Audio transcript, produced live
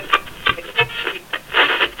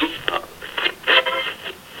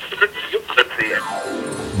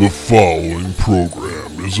The following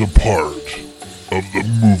program is a part of the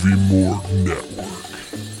Movie Morgue Network.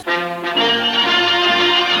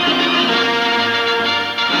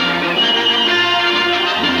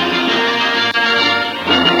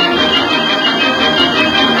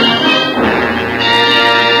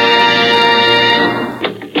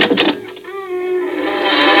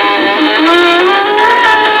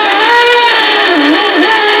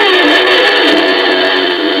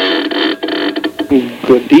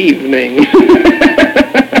 Good evening.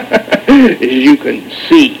 As you can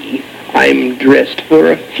see, I'm dressed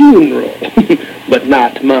for a funeral, but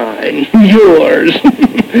not mine, yours.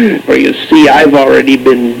 For you see, I've already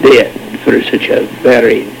been dead for such a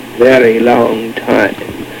very, very long time.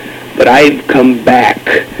 But I've come back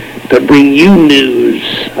to bring you news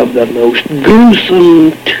of the most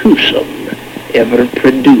gruesome twosome ever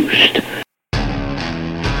produced.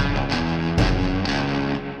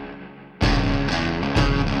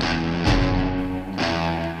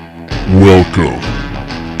 Welcome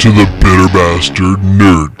to the Bitter Bastard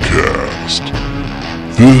Nerdcast.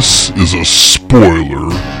 This is a spoiler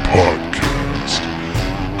podcast.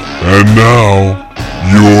 And now,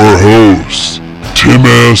 your hosts, Tim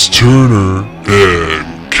S. Turner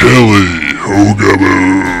and Kelly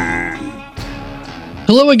Hogaboo.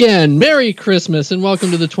 Hello again, Merry Christmas, and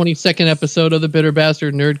welcome to the 22nd episode of the Bitter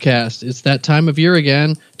Bastard Nerdcast. It's that time of year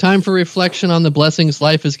again, time for reflection on the blessings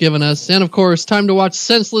life has given us, and of course, time to watch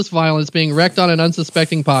senseless violence being wreaked on an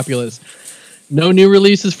unsuspecting populace. No new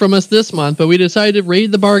releases from us this month, but we decided to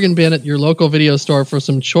raid the bargain bin at your local video store for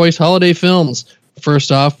some choice holiday films.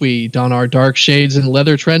 First off, we don our dark shades and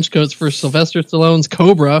leather trench coats for Sylvester Stallone's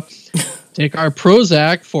Cobra, take our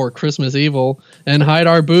Prozac for Christmas Evil, and hide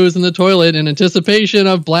our booze in the toilet in anticipation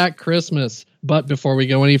of Black Christmas. But before we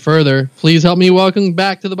go any further, please help me welcome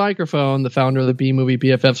back to the microphone the founder of the B-Movie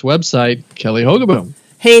BFF's website, Kelly Hogaboo.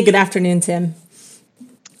 Hey, good afternoon, Tim.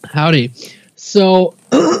 Howdy. So,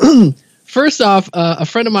 first off, a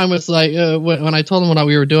friend of mine was like, when I told him what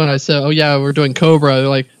we were doing, I said, oh yeah, we're doing Cobra. They're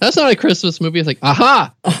like, that's not a Christmas movie. It's like,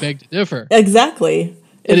 aha, I beg to differ. Exactly.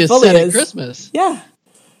 It is set at Christmas. Yeah.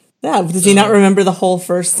 Yeah, does he not remember the whole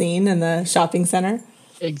first scene in the shopping center?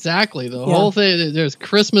 Exactly. The whole thing, there's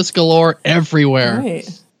Christmas galore everywhere.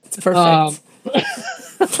 Right. It's perfect.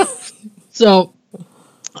 So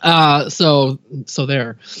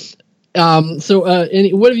there.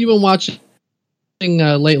 What have you been watching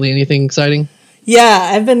lately? Anything exciting?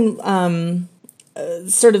 Yeah, I've been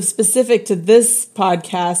sort of specific to this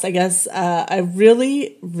podcast, I guess. I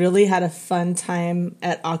really, really had a fun time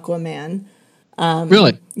at Aquaman.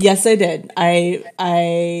 Really? Yes, I did. I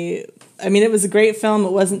mean, it was a great film.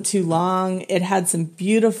 It wasn't too long. It had some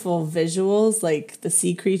beautiful visuals, like the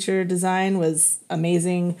sea creature design was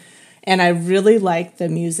amazing, and I really liked the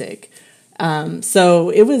music. So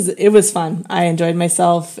it was fun. I enjoyed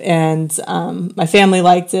myself, and my family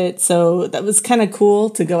liked it. So that was kind of cool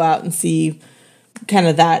to go out and see kind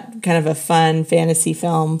of a fun fantasy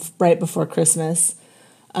film right before Christmas.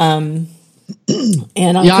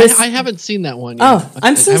 And I haven't seen that one yet. Oh,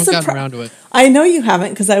 I'm so surprised. I haven't gotten around to it. I know you haven't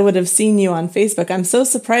because I would have seen you on Facebook. I'm so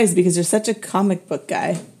surprised because you're such a comic book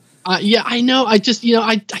guy. Yeah, I know. I just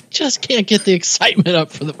can't get the excitement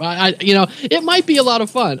up for it might be a lot of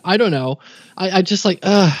fun. I don't know. I just like,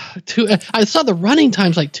 I saw the running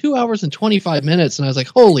times like 2 hours and 25 minutes, and I was like,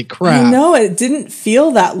 holy crap. I know, it didn't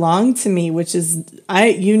feel that long to me, which is,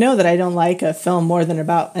 that I don't like a film more than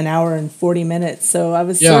about an hour and 40 minutes. So I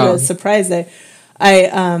was sort of surprised.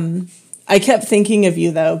 I kept thinking of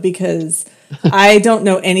you though, because I don't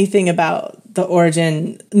know anything about the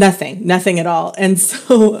origin, nothing at all. And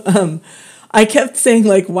so, I kept saying,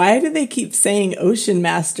 like, why do they keep saying Ocean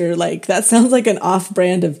Master? Like, that sounds like an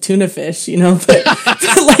off-brand of tuna fish, but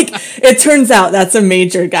like, it turns out that's a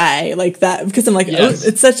major guy like that, because I'm like, yes.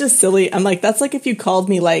 It's such a silly, I'm like, that's like if you called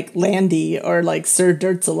me like Landy or like Sir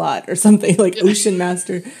Dirts-a-Lot or something, like Ocean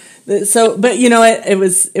Master. So, but it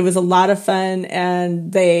was a lot of fun,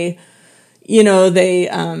 and they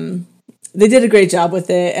did a great job with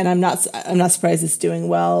it, and I'm not surprised it's doing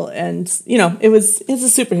well. And it's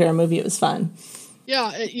a superhero movie. It was fun. Yeah,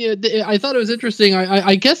 I thought it was interesting.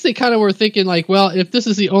 I guess they kind of were thinking like, well, if this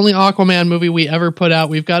is the only Aquaman movie we ever put out,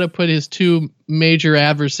 we've got to put his two major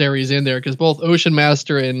adversaries in there, because both Ocean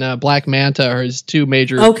Master and Black Manta are his two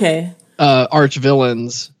major arch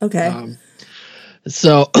villains. Okay.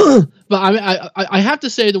 But I have to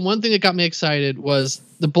say, the one thing that got me excited was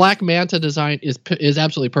the Black Manta design is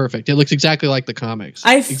absolutely perfect. It looks exactly like the comics.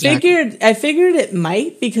 I figured it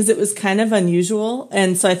might, because it was kind of unusual,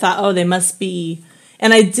 and so I thought, oh, they must be.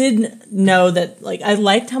 And I did know that, like, I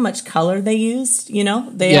liked how much color they used, you know?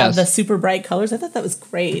 They have the super bright colors. I thought that was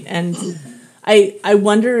great. And I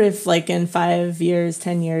wonder if, like, in 5 years,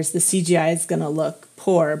 10 years, the CGI is going to look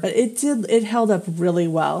poor. But it held up really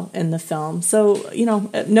well in the film. So, you know,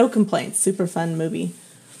 no complaints. Super fun movie.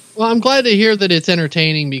 Well, I'm glad to hear that it's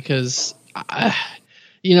entertaining because,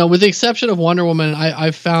 you know, with the exception of Wonder Woman,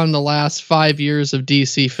 I've found the last 5 years of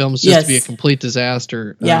DC films just to be a complete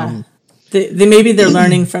disaster. Yeah. Maybe they're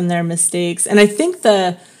learning from their mistakes. And I think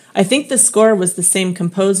the score was the same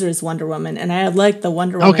composer as Wonder Woman, and I liked the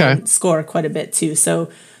Wonder Woman score quite a bit too. So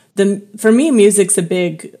for me, music's a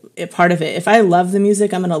big part of it. If I love the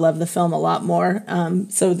music, I'm going to love the film a lot more.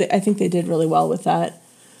 So I think they did really well with that.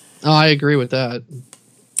 Oh, I agree with that.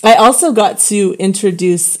 I also got to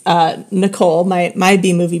introduce Nicole, my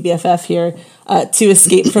B-movie BFF here, to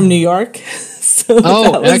Escape from New York.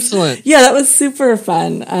 So excellent. Yeah, that was super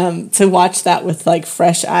fun to watch that with like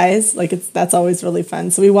fresh eyes. Like that's always really fun.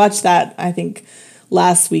 So we watched that, I think,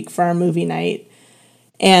 last week for our movie night.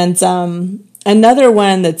 And another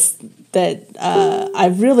one that I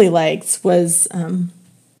really liked was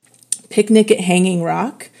Picnic at Hanging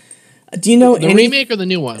Rock. Do you know the remake or the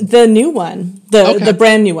new one? The new one, the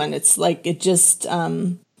brand new one. It's like it just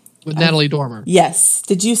with Natalie Dormer. Yes.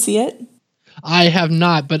 Did you see it? I have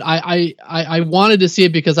not, but I wanted to see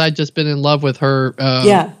it because I'd just been in love with her.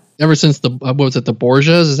 Ever since what was it, the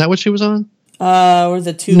Borgias? Is that what she was on? Or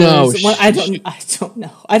the Tudors? No, I don't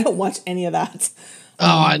know. I don't watch any of that.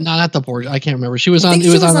 Not the Borgia. I can't remember. She was on.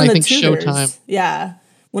 It was on. I think Tudors. Showtime. Yeah,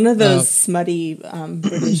 one of those smutty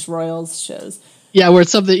British royals shows. Yeah, where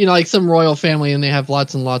it's something, you know, like some royal family and they have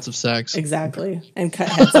lots and lots of sex. Exactly, and cut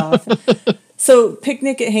heads off. So,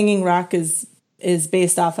 Picnic at Hanging Rock is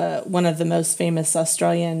based off one of the most famous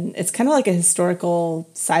Australian. It's kind of like a historical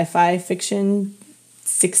sci-fi fiction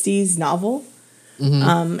 60s novel.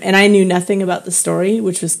 Mm-hmm. And I knew nothing about the story,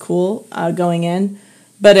 which was cool going in.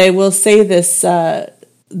 But I will say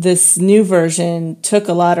this new version took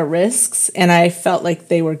a lot of risks, and I felt like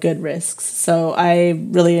they were good risks. So I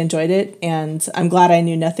really enjoyed it, and I'm glad I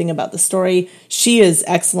knew nothing about the story. She is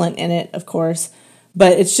excellent in it, of course,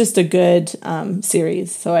 but it's just a good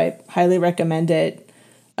series. So I highly recommend it.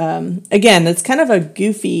 Again, it's kind of a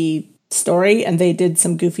goofy story, and they did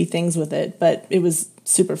some goofy things with it, but it was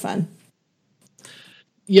super fun.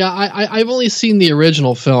 Yeah, I've only seen the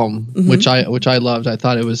original film, mm-hmm. which I loved. I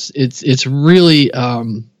thought it's really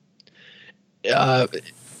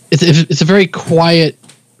it's a very quiet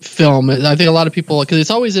film. I think a lot of people, because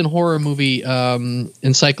it's always in horror movie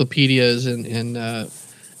encyclopedias and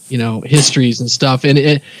you know, histories and stuff.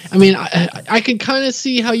 And I can kind of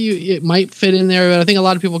see how it might fit in there, but I think a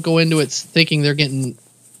lot of people go into it thinking they're getting,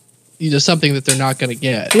 you know, something that they're not going to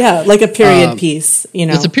get. Yeah, like a period piece, you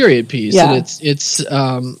know. It's a period piece, yeah.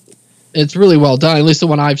 And it's really well done. At least the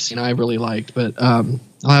one I've seen, I really liked. But I'll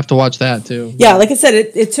have to watch that too. Yeah, like I said,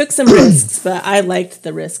 it took some risks, but I liked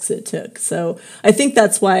the risks it took. So I think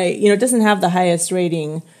that's why, you know, it doesn't have the highest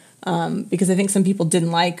rating because I think some people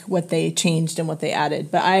didn't like what they changed and what they added.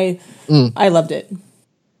 But I loved it.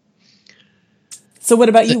 So what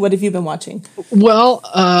about you? What have you been watching? Well,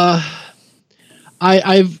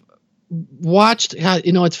 I've watched,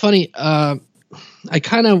 you know, it's funny. I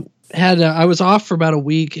kind of I was off for about a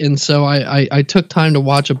week, and so I took time to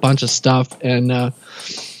watch a bunch of stuff. And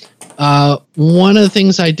one of the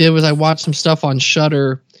things I did was I watched some stuff on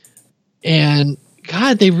Shudder, and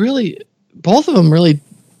God, both of them really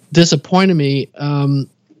disappointed me.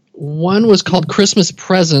 One was called Christmas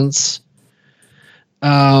Presents,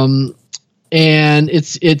 and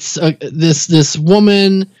it's this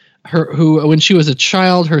woman. Who, when she was a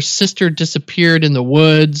child, her sister disappeared in the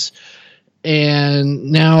woods,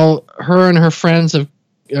 and now her and her friends have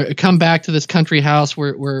come back to this country house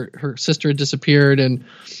where her sister had disappeared, and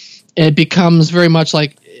it becomes very much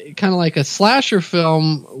like kind of like a slasher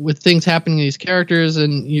film with things happening to these characters,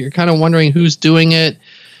 and you're kind of wondering who's doing it,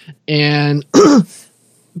 and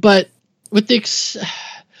but with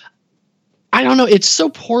I don't know, it's so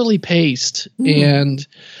poorly paced, and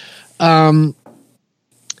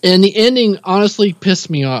the ending honestly pissed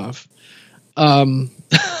me off. I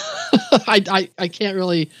can't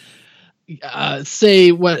really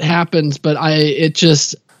say what happens, but I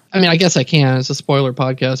guess I can. It's a spoiler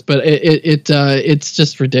podcast, but it's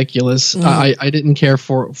just ridiculous. I didn't care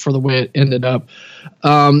for the way it ended up.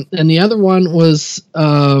 And the other one was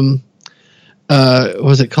what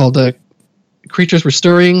was it called? Creatures Were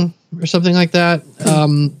Stirring or something like that.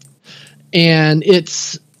 And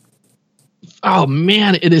it's, oh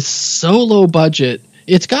man, it is so low budget.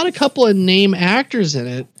 It's got a couple of name actors in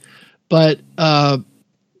it, but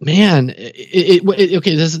man,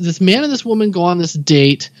 okay, this man and this woman go on this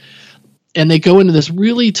date, and they go into this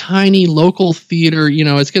really tiny local theater. You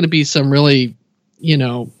know, it's going to be some really, you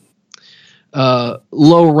know,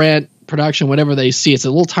 low rent production, whatever they see. It's a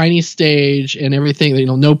little tiny stage and everything, you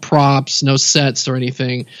know, no props, no sets or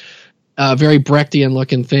anything. Very Brechtian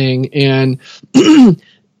looking thing. And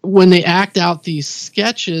when they act out these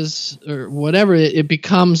sketches or whatever, it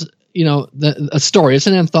becomes, you know, a story. It's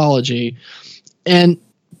an anthology. And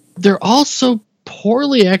they're all so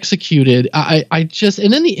poorly executed. I just,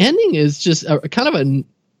 and then the ending is just a kind of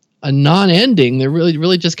a non-ending. They're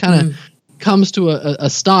really just kind of comes to a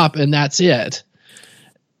stop, and that's it.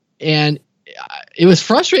 And it was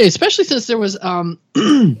frustrating, especially since there was I'm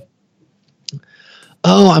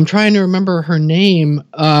trying to remember her name.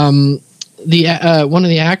 The one of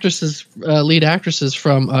the actresses, lead actresses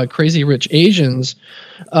from Crazy Rich Asians,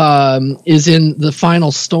 is in the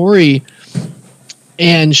final story,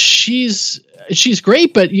 and she's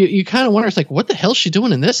great, but you kind of wonder, it's like, what the hell is she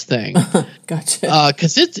doing in this thing? Gotcha.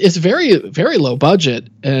 Because it's very, very low budget,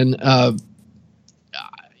 and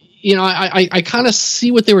you know, I kind of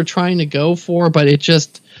see what they were trying to go for, but it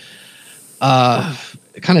just kind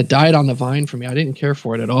of died on the vine for me. I didn't care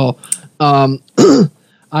for it at all.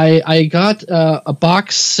 I got a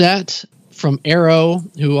box set from Arrow,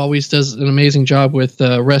 who always does an amazing job with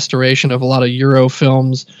restoration of a lot of Euro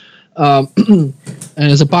films. And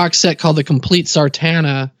it's a box set called The Complete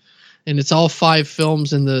Sartana, and it's all 5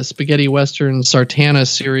 films in the Spaghetti Western Sartana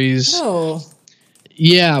series. Oh.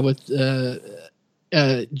 Yeah, with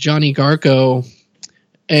Johnny Garco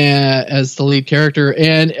as the lead character,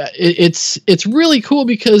 and it's really cool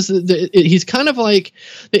because he's kind of like,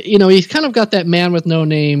 you know, he's kind of got that man with no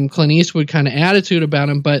name Clint Eastwood kind of attitude about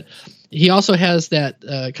him, but he also has that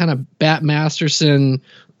kind of Bat Masterson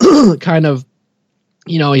kind of,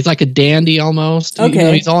 you know, he's like a dandy almost. Okay. You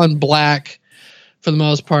know, he's all in black for the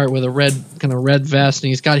most part with a red vest, and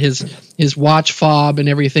he's got his watch fob and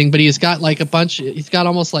everything, but he's got like he's got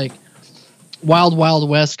almost like Wild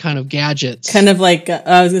West kind of gadgets. Kind of like,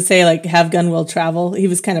 I was going to say, like, Have Gun Will Travel. He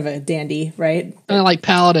was kind of a dandy, right? Kind of like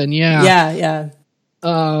Paladin, yeah. Yeah.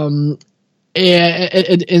 And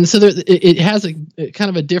so it has a kind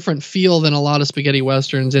of a different feel than a lot of spaghetti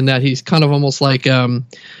westerns, in that he's kind of almost like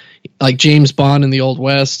James Bond in the Old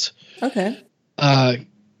West. Okay.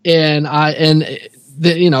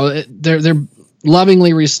 You know, they're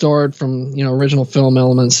lovingly restored from, you know, original film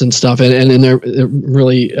elements and stuff, and they're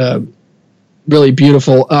really really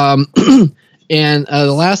beautiful. And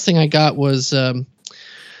the last thing I got was I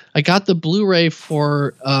got the Blu-ray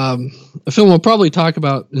for a film we'll probably talk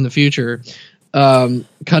about in the future,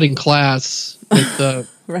 Cutting Class, with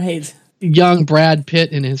right, young Brad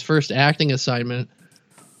Pitt in his first acting assignment.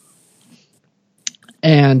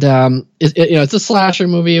 And you know, it's a slasher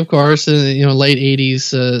movie, of course, you know, late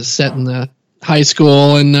 80s, set in the high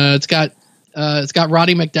school, and it's got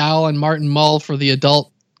Roddy McDowall and Martin Mull for the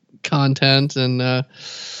adult content, and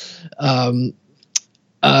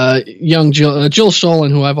young Jill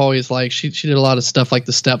Schoelen, who I've always liked. She did a lot of stuff like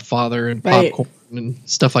The Stepfather and Popcorn and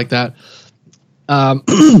stuff like that.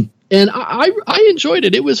 And I enjoyed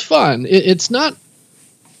it. It was fun. It's not,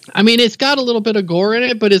 I mean, it's got a little bit of gore in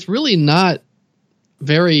it, but it's really not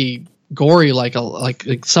very gory like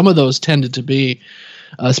some of those tended to be,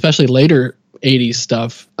 especially later 80s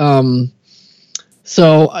stuff.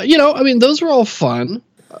 So, you know, I mean, those were all fun.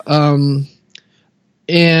 And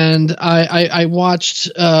I watched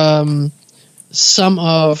some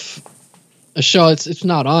of a show. It's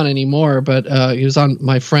not on anymore, but it was on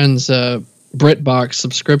my friend's BritBox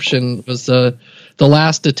subscription. It was The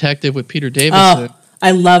Last Detective with Peter Davison. Oh, I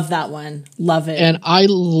love that one. Love it. And I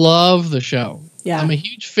love the show. Yeah. I'm a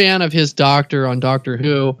huge fan of his doctor on Doctor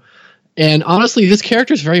Who. And honestly, this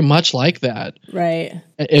character is very much like that. Right.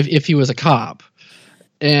 If he was a cop.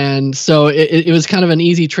 And so it was kind of an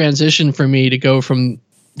easy transition for me to go from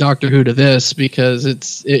Doctor Who to this, because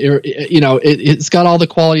it's got all the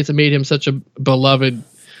qualities that made him such a beloved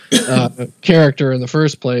character in the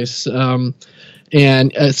first place. So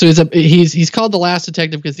he's called The Last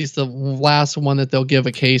Detective because he's the last one that they'll give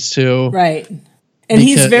a case to. Right. And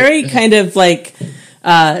he's very kind of like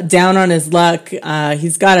down on his luck.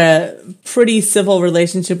 He's got a pretty civil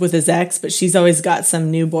relationship with his ex, but she's always got some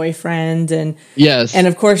new boyfriend. And yes, and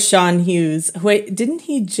of course Sean Hughes. Wait, didn't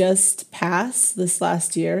he just pass this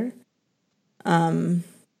last year? Oh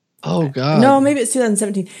God, no, maybe it's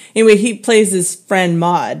 2017. Anyway, he plays his friend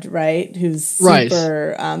Maud, right? Who's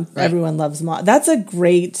super. Right. Everyone loves Maud. That's a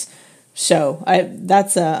great show. I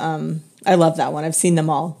love that one. I've seen them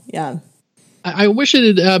all. Yeah. I wish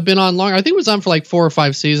it had been on longer. I think it was on for like 4 or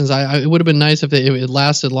 5 seasons. It would have been nice if it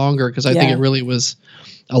lasted longer, because I think it really was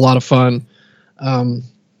a lot of fun.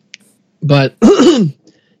 But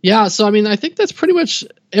yeah, so I mean, I think that's pretty much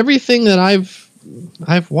everything that I've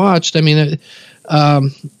watched. I mean,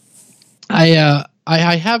 I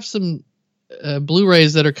have some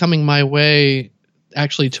Blu-rays that are coming my way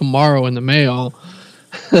actually tomorrow in the mail.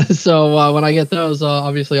 So when I get those,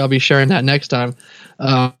 obviously I'll be sharing that next time.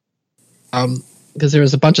 Because there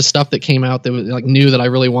was a bunch of stuff that came out that was like new that I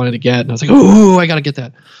really wanted to get, and I was like, "Oh, I got to get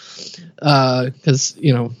that." Because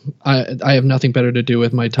I have nothing better to do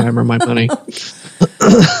with my time or my money.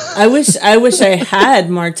 I wish I had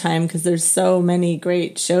more time, because there's so many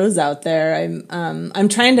great shows out there.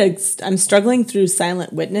 I'm struggling through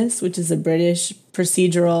Silent Witness, which is a British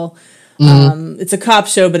procedural. It's a cop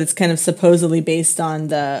show, but it's kind of supposedly based on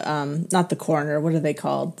the not the coroner. What are they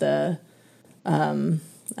called?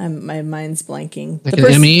 My mind's blanking. Like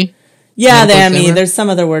an ME? Yeah, the ME. There's some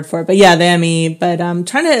other word for it, but yeah, the ME. But I'm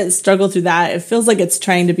trying to struggle through that. It feels like it's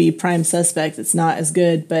trying to be Prime Suspect. It's not as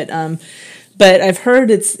good, but I've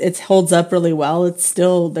heard it holds up really well.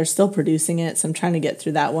 They're still producing it, so I'm trying to get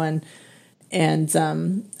through that one. And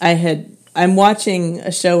I'm watching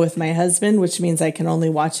a show with my husband, which means I can only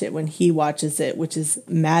watch it when he watches it, which is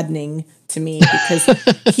maddening to me, because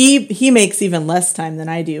he makes even less time than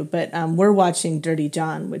I do. But we're watching Dirty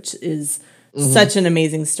John, which is such an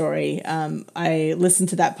amazing story. I listened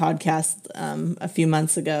to that podcast a few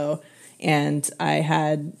months ago, and I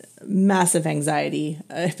had massive anxiety,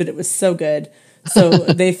 but it was so good. So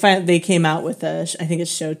they came out with I think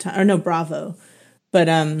it's Showtime, or no, Bravo, but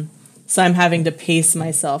so I'm having to pace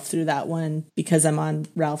myself through that one because I'm on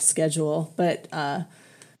Ralph's schedule. But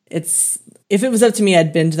if it was up to me,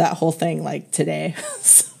 I'd binge that whole thing like today.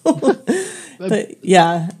 But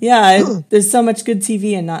there's so much good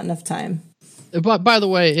TV and not enough time. But by the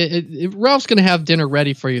way, Ralph's going to have dinner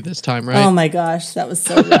ready for you this time, right? Oh my gosh, that was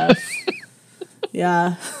so rough.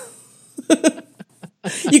 Yeah.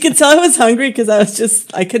 You could tell I was hungry because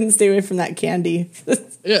I couldn't stay away from that candy.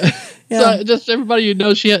 Yeah. So just everybody,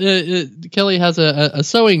 Kelly has a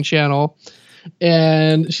sewing channel,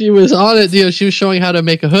 and she was on it. She was showing how to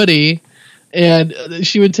make a hoodie, and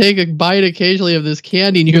she would take a bite occasionally of this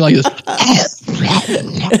candy, and you're like this.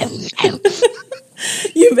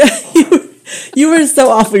 You were so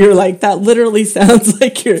awful. You're like, that literally sounds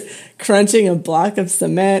like you're crunching a block of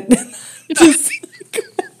cement.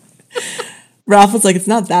 Ralph was like, it's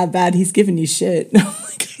not that bad. He's giving you shit. I'm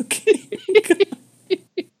like, okay.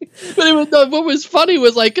 But what was funny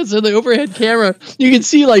was like, because of the overhead camera, you can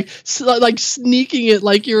see like sneaking it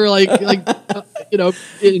like you're like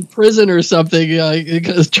in prison or something,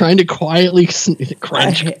 trying to quietly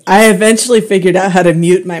crunch. I eventually figured out how to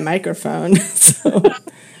mute my microphone, so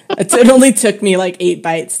it only took me like 8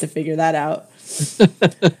 bites to figure that out.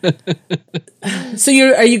 So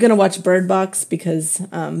are you going to watch Bird Box, because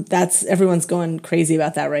that's everyone's going crazy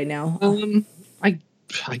about that right now? I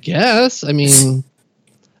guess. I mean,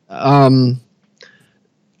 I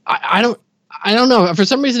don't know. For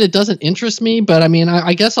some reason, it doesn't interest me. But I mean,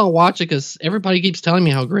 I guess I'll watch it because everybody keeps telling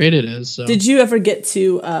me how great it is. So. Did you ever get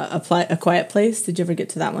to A Quiet Place? Did you ever get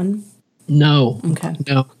to that one? No. Okay.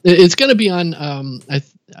 No. It's going to be on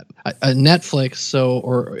Netflix, so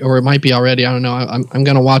or it might be already. I don't know. I'm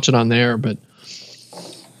going to watch it on there, but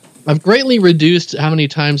I've greatly reduced how many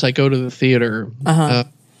times I go to the theater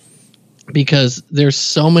because there's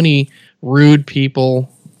so many rude people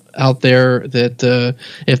out there that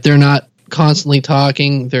if they're not constantly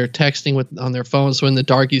talking, they're texting on their phone. So in the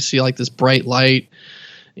dark, you see like this bright light,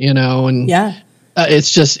 and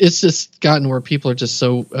it's just gotten where people are just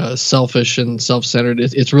so selfish and self-centered.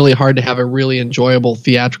 It's really hard to have a really enjoyable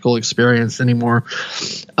theatrical experience anymore.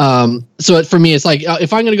 So for me, it's like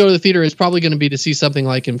if I'm going to go to the theater, it's probably going to be to see something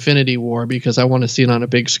like Infinity War because I want to see it on a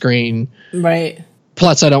big screen. Right.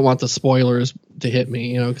 Plus, I don't want the spoilers to hit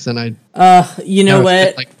me, because then I. You know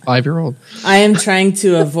what? Like a 5-year-old. I am trying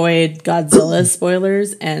to avoid Godzilla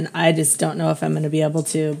spoilers, and I just don't know if I'm going to be able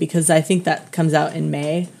to, because I think that comes out in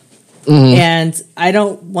May. Mm-hmm. And I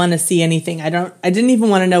don't want to see anything. I didn't even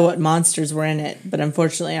want to know what monsters were in it, but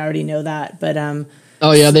unfortunately I already know that. But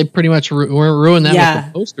oh yeah, they pretty much ruined that with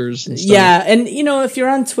the posters and stuff. Yeah, and if you're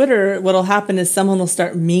on Twitter, what'll happen is someone will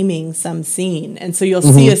start memeing some scene, and so you'll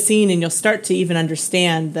see a scene and you'll start to even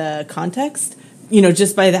understand the context,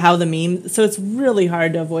 just by how the meme. So it's really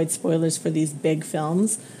hard to avoid spoilers for these big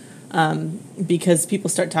films, because people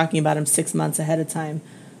start talking about them 6 months ahead of time.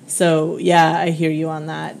 So, yeah, I hear you on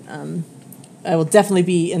that. I will definitely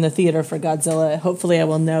be in the theater for Godzilla. Hopefully I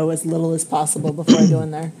will know as little as possible before I go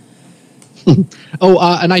in there.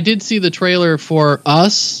 And I did see the trailer for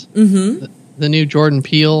Us, the new Jordan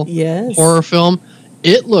Peele horror film.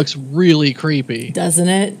 It looks really creepy, doesn't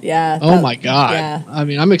it? Yeah. Oh my god. Yeah. I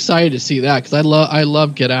mean, I'm excited to see that because I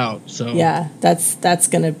love Get Out. So yeah, that's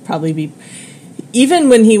gonna probably be.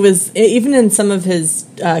 Even in some of his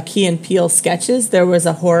Key and Peele sketches, there was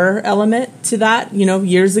a horror element to that,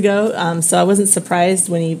 years ago. So I wasn't surprised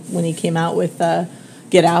when he came out with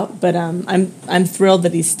Get Out, but I'm thrilled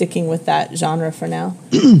that he's sticking with that genre for now.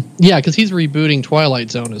 Yeah, because he's rebooting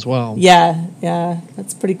Twilight Zone as well. Yeah,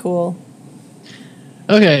 that's pretty cool.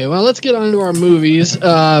 Okay, well, let's get on to our movies.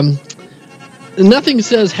 Nothing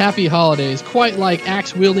says happy holidays quite like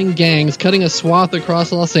axe-wielding gangs cutting a swath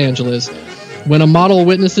across Los Angeles. When a model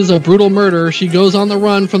witnesses a brutal murder, she goes on the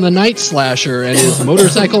run from the night slasher and his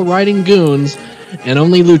motorcycle-riding goons, and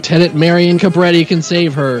only Lieutenant Marion Cabretti can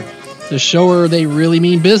save her. To show her they really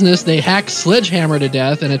mean business, they hack Sledgehammer to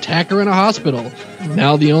death and attack her in a hospital.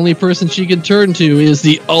 Now the only person she can turn to is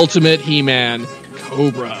the ultimate He-Man,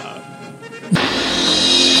 Cobra.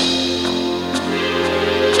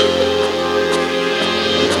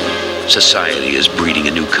 Society is breeding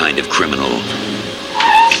a new kind of criminal.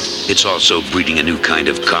 It's also breeding a new kind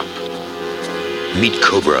of cop. Meet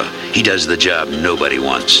Cobra. He does the job nobody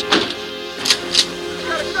wants.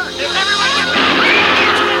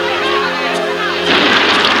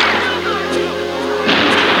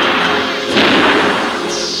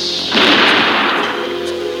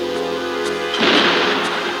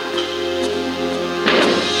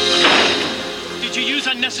 Did you use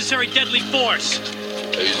unnecessary deadly force?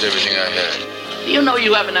 I used everything I had. You know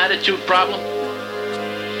you have an attitude problem?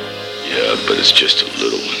 Yeah, but it's just a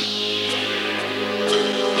little one.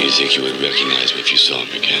 You think you would recognize me if you saw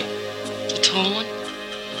him again? The tall one?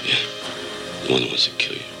 Yeah. The one that wants to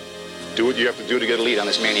kill you. Do what you have to do to get a lead on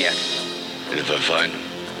this maniac. And if I find him?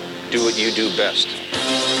 Do what you do best.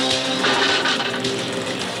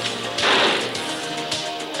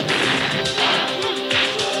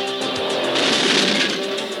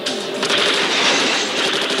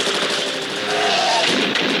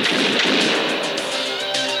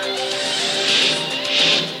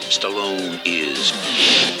 Stallone is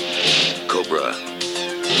Cobra,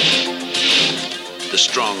 the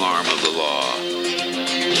strong arm of the law.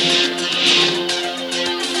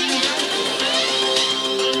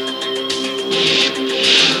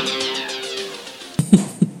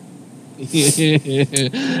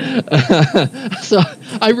 So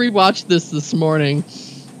I rewatched this morning.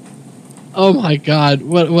 Oh my god,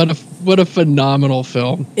 what a phenomenal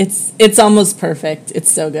film. It's almost perfect.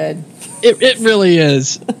 It's so good. It really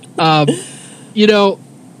is.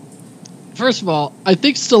 First of all, I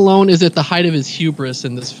think Stallone is at the height of his hubris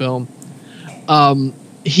in this film.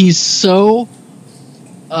 He's so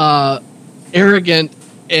arrogant,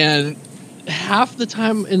 and half the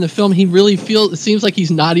time in the film, it seems like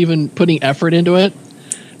he's not even putting effort into it,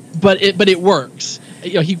 but it works.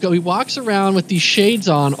 He walks around with these shades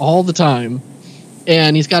on all the time,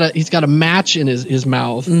 and he's got a match in his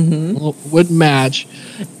mouth, a little wooden match,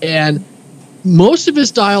 and most of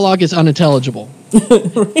his dialogue is unintelligible.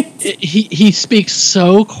 Right. He speaks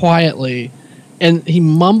so quietly, and he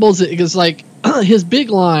mumbles it because, like, his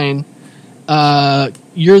big line,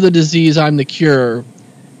 "You're the disease, I'm the cure."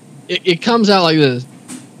 It comes out like this.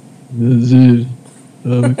 Right.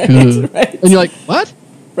 And you're like, what?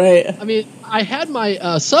 Right. I mean, I had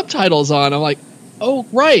my subtitles on. I'm like, oh,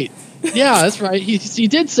 right. Yeah, that's right. He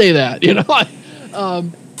did say that,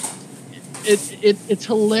 It's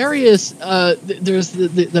hilarious. There's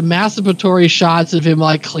the masturbatory shots of him,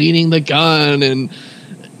 like, cleaning the gun and,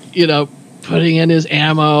 putting in his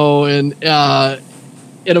ammo. And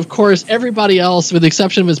of course, everybody else, with the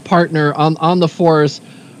exception of his partner on the force,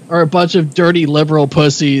 are a bunch of dirty liberal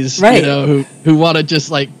pussies, right. Who want to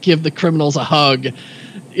just, like, give the criminals a hug,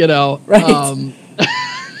 Right.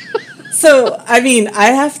 So, I mean, I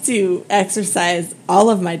have to exercise all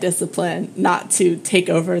of my discipline not to take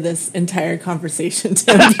over this entire conversation,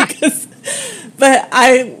 Tim, but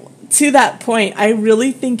to that point, I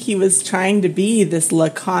really think he was trying to be this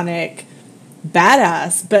laconic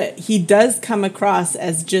badass, but he does come across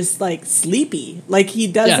as just, like, sleepy. Like, he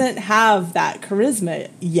doesn't have that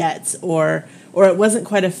charisma yet, or it wasn't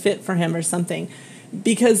quite a fit for him or something,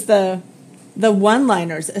 because the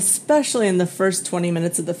one-liners, especially in the first 20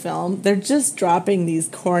 minutes of the film, they're just dropping these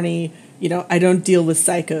corny, I don't deal with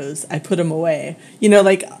psychos, I put them away.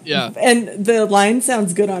 And the line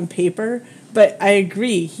sounds good on paper, but I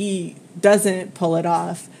agree, he doesn't pull it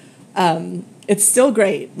off. It's still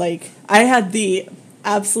great. Like, I had the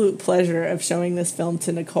absolute pleasure of showing this film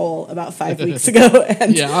to Nicole about 5 weeks ago,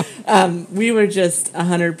 and we were just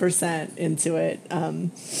 100% into it.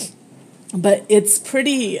 But it's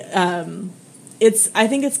pretty. I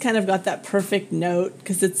think it's kind of got that perfect note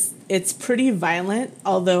because it's pretty violent.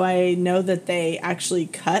 Although I know that they actually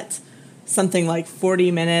cut something like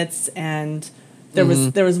 40 minutes, and there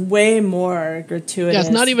was way more gratuitous. Yeah, it's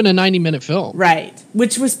not even a 90-minute film, right?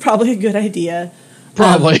 Which was probably a good idea.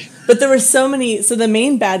 Probably. But there were so many. So the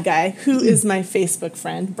main bad guy, who is my Facebook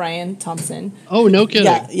friend, Brian Thompson. Oh, no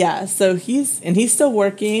kidding. Yeah. So he's still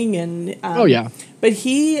working, and but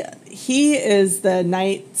he is the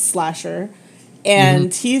night slasher,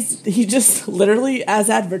 and he just literally, as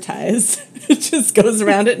advertised, just goes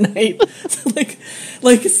around at night,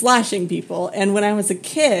 like slashing people. And when I was a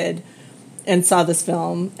kid and saw this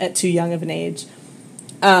film at too young of an age,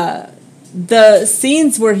 the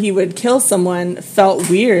scenes where he would kill someone felt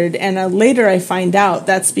weird, and later I find out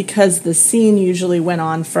that's because the scene usually went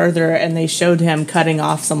on further and they showed him cutting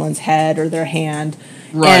off someone's head or their hand.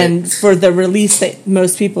 Right. And for the release that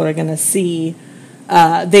most people are going to see,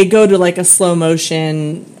 they go to like a slow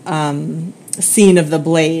motion scene of the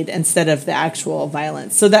blade instead of the actual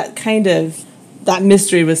violence. So that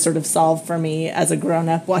mystery was sort of solved for me as a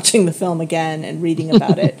grown-up watching the film again and reading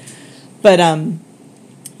about it. But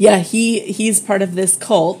yeah, he's part of this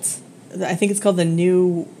cult. I think it's called the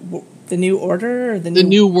New Order, or the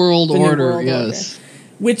New World Order. Yes.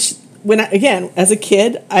 Which, as a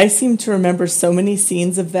kid, I seem to remember so many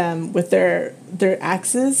scenes of them with their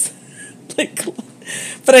axes,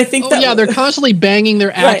 But I think they're constantly banging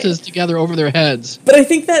their axes together over their heads. But I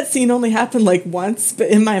think that scene only happened like once. But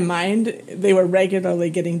in my mind, they were regularly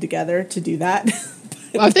getting together to do that.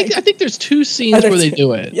 I think there's two scenes where they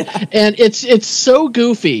do it, and it's so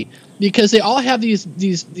goofy because they all have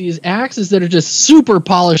these axes that are just super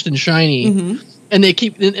polished and shiny, and they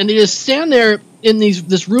just stand there in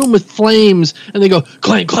this room with flames, and they go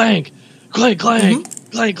clank clank, clank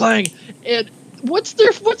clank, clank clank, and what's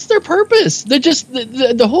their purpose? They just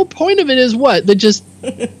the whole point of it is what? They just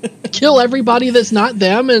kill everybody that's not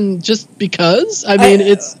them, and just because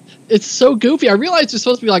it's so goofy. I realize they're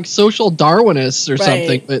supposed to be like social Darwinists or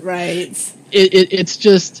something, but it's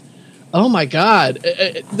just, oh my God.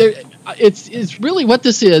 It's really what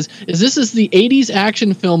this is the 80s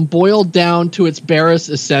action film boiled down to its barest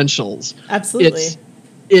essentials. Absolutely.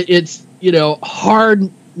 It's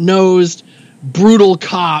hard-nosed, brutal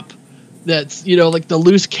cop that's, like the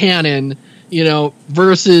loose cannon,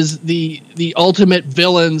 versus the ultimate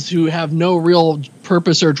villains who have no real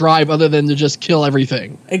purpose or drive other than to just kill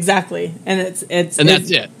everything. Exactly. And it's that's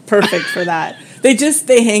it. Perfect for that.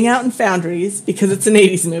 They hang out in foundries because it's an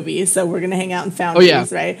 80s movie, so we're going to hang out in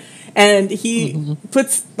foundries, right? And he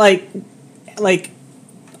puts like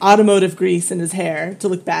automotive grease in his hair to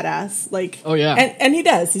look badass. And he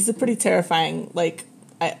does. He's a pretty terrifying,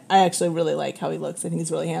 I actually really like how he looks. I think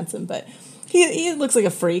he's really handsome, but he looks like a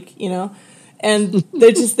freak, And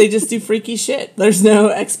they just do freaky shit. There's no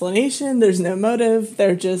explanation. There's no motive.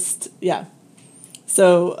 They're just,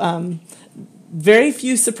 So, very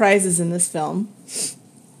few surprises in this film.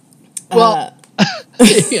 Well,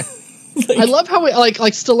 I love how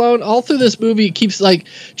Stallone all through this movie keeps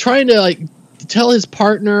trying to tell his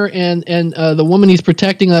partner and the woman he's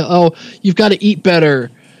protecting, you've got to eat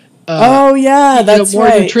better. That's more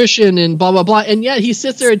right. nutrition and blah blah blah, and yet he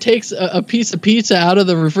sits there and takes a piece of pizza out of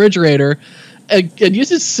the refrigerator and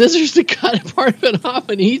uses scissors to cut part of it off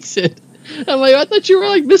and eats it. I'm like, I thought you were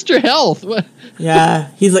like Mr. Health.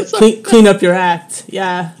 Yeah, he's like, clean up your act.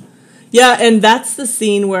 Yeah, and that's the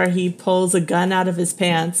scene where he pulls a gun out of his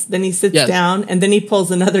pants, then he sits down, and then he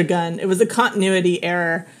pulls another gun. It was a continuity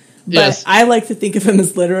error. But I like to think of him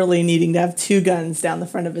as literally needing to have two guns down the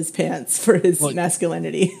front of his pants for his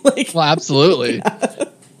masculinity. Well, absolutely.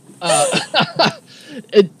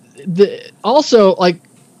 Also,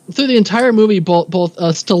 through the entire movie, both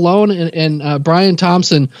Stallone and Brian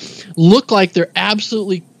Thompson look like they're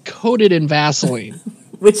absolutely coated in Vaseline,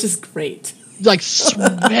 which is great.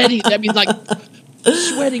 Sweating. I mean,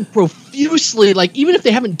 sweating profusely, even if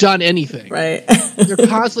they haven't done anything. Right. They're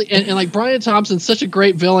constantly and Brian Thompson's such a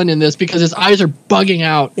great villain in this because his eyes are bugging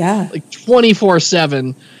out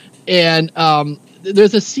 24/7. And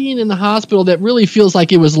there's a scene in the hospital that really feels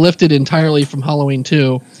like it was lifted entirely from Halloween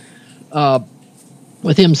 2,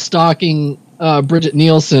 with him stalking Bridget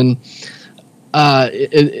Nielsen,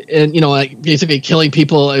 and basically killing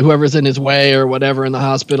people, whoever's in his way or whatever in the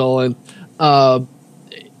hospital. And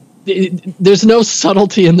there's no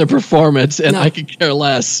subtlety in the performance, and I could care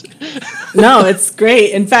less. No, it's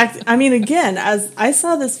great. In fact, I mean, again, as I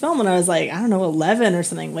saw this film when I was like, I don't know, 11 or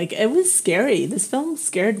something, like it was scary. This film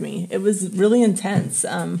scared me. It was really intense.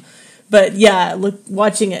 But yeah,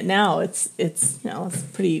 watching it now, it's it's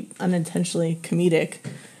pretty unintentionally comedic,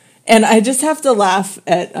 and I just have to laugh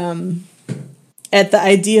at the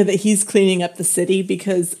idea that he's cleaning up the city,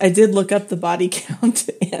 because I did look up the body count,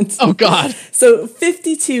 and oh god, so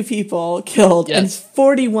 52 people killed, and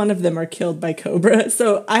 41 of them are killed by Cobra.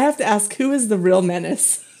 So I have to ask, who is the real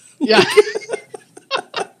menace? Yeah.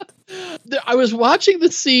 I was watching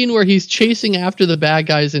the scene where he's chasing after the bad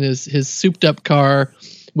guys in his souped up car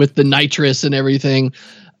with the nitrous and everything.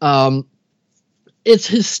 It's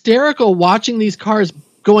hysterical watching these cars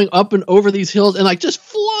going up and over these hills and like just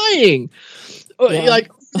flying. Yeah. Like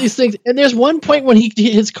these things. And there's one point when he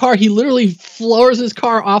literally floors his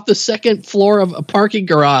car off the second floor of a parking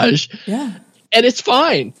garage. Yeah. And it's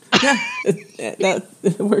fine. Yeah.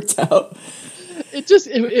 It worked out.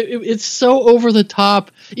 It's so over the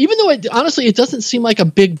top, even though honestly, it doesn't seem like a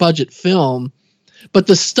big budget film, but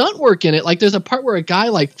the stunt work in it, like there's a part where a guy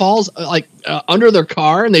like falls under their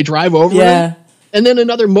car and they drive over him, and then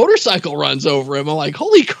another motorcycle runs over him. I'm like,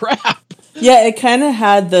 holy crap. Yeah, it kind of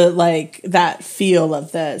had that feel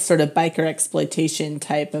of the sort of biker exploitation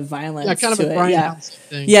type of violence. Yeah, kind of a Grindhouse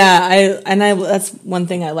thing. Yeah, that's one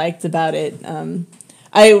thing I liked about it.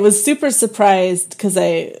 I was super surprised because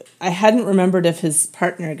I hadn't remembered if his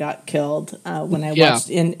partner got killed when I watched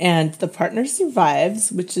and the partner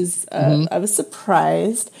survives, which is I was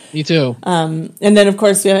surprised. Me too. And then of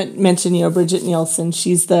course we haven't mentioned Bridget Nielsen.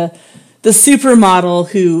 She's the supermodel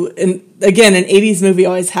who, again, an 80s movie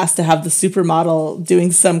always has to have the supermodel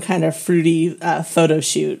doing some kind of fruity photo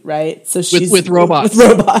shoot, right? So she's with robots. With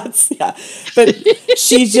robots, yeah. But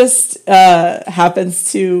she just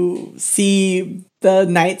happens to see the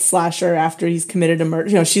night slasher after he's committed a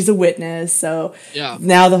murder. She's a witness, so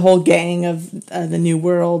now the whole gang of the New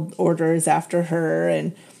World Order is after her,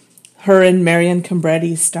 and her and Marion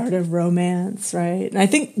Cobretti start a romance, right? And I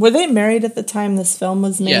think, were they married at the time this film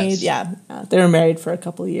was made? Yes. Yeah, they were married for a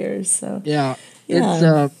couple of years. So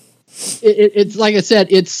it's like I said,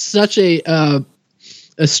 it's such a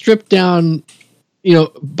stripped down,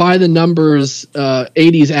 by the numbers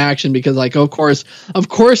 80s action, because like of course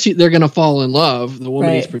they're gonna fall in love, the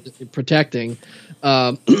woman he's protecting,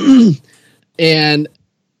 and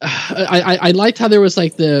I liked how there was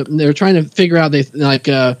like they were trying to figure out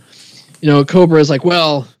Cobra is like,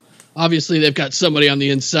 well, obviously they've got somebody on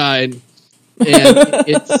the inside, and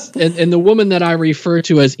it's and the woman that I refer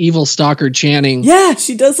to as Evil Stockard Channing,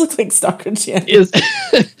 she does look like Stockard Channing, is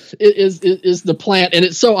the plant, and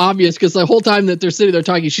it's so obvious because the whole time that they're sitting there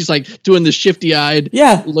talking, she's like doing the shifty-eyed,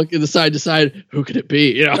 looking the side to side. Who could it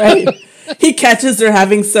be? Right. He catches her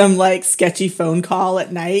having some like sketchy phone call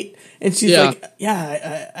at night, and she's like,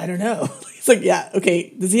 I don't know. He's like,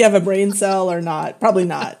 okay. Does he have a brain cell or not? Probably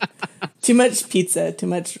not. Too much pizza, too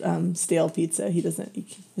much stale pizza. He doesn't.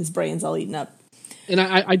 His brain's all eaten up. And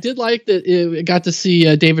I did like that it got to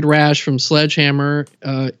see David Rash from Sledgehammer,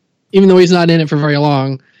 even though he's not in it for very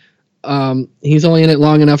long. He's only in it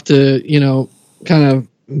long enough to kind of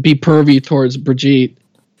be pervy towards Brigitte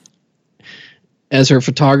as her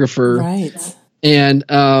photographer, right? And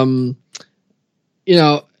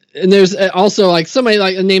and there's also like somebody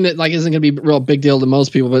like a name that like isn't going to be a real big deal to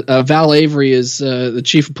most people, but Val Avery is the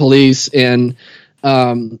chief of police, and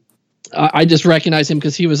I just recognize him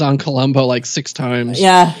because he was on Columbo like 6 times.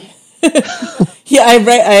 Yeah.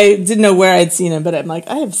 I didn't know where I'd seen him, but I'm like,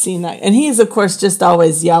 I have seen that, and he's of course just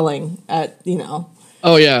always yelling at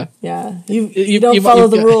Oh yeah. Yeah. You don't follow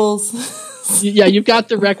the rules. Yeah, you've got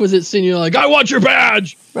the requisite scene. You're like, I want your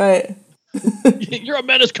badge. Right. You're a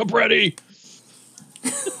menace, Cobretti.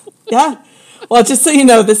 Yeah. Well, just so you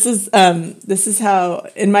know, this is how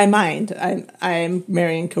in my mind I'm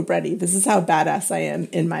Marion Cobretti. This is how badass I am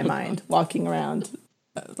in my mind, walking around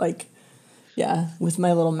with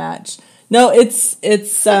my little match. No, it's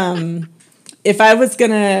if I was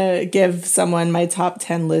gonna give someone my top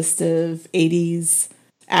 10 list of 80s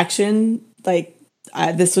action,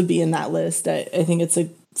 this would be in that list. I think it's a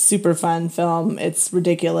super fun film. It's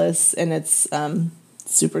ridiculous and it's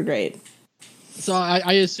super great. So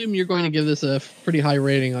I assume you're going to give this a pretty high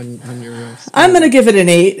rating on your list. I'm going to give it an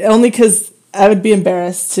 8, only because I would be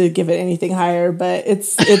embarrassed to give it anything higher. But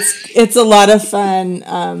it's a lot of fun.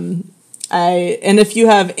 And if you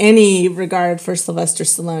have any regard for Sylvester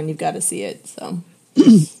Stallone, you've got to see it. So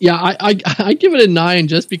yeah, I give it a 9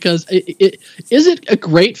 just because is it a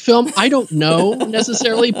great film? I don't know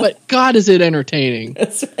necessarily, but God, is it entertaining?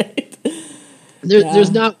 That's right.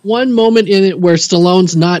 There's not one moment in it where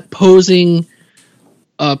Stallone's not posing,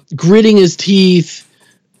 gritting his teeth,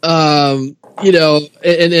 and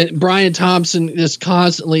Brian Thompson just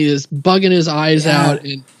constantly is bugging his eyes out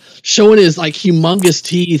and showing his like humongous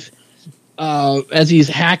teeth as he's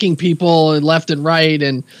hacking people and left and right.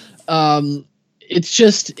 And it's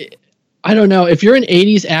just, I don't know, if you're an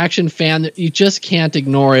 80s action fan, you just can't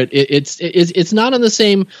ignore it. It's not on the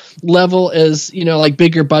same level as, like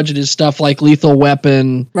bigger budgeted stuff like Lethal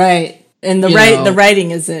Weapon. Right. And the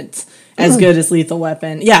writing isn't as good as Lethal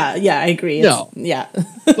Weapon. Yeah, I agree. But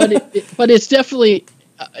it's definitely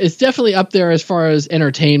up there as far as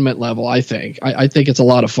entertainment level, I think. I think it's a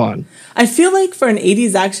lot of fun. I feel like for an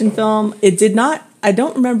 80s action film, I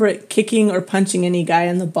don't remember it kicking or punching any guy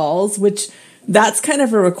in the balls, which that's kind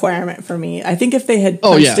of a requirement for me. I think if they had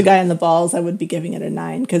punched a guy in the balls, I would be giving it a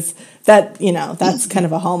 9 because that's kind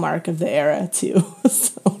of a hallmark of the era too.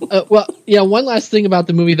 So. One last thing about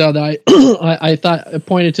the movie though that I thought I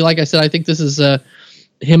pointed to, like I said, I think this is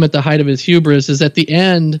him at the height of his hubris. Is at the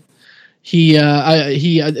end,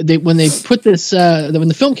 when they put this when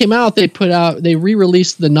the film came out, they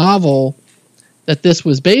re-released the novel that this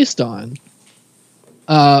was based on,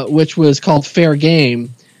 which was called Fair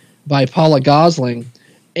Game by Paula Gosling,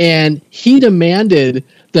 and he demanded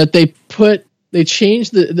that they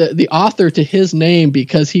changed the author to his name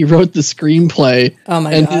because he wrote the screenplay. Oh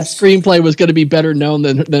my and gosh. his screenplay was going to be better known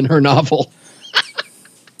than her novel.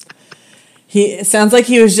 It sounds like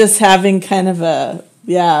he was just having kind of a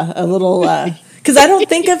little because I don't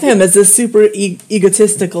think of him as a super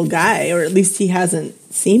egotistical guy, or at least he hasn't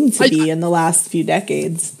seemed to be in the last few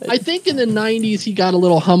decades. But. I think in the 90s he got a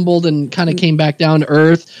little humbled and kind of came back down to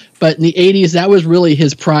earth, but in the 80s that was really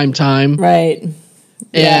his prime time. Right.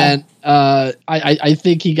 And I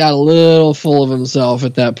think he got a little full of himself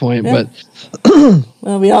at that point. Yeah. But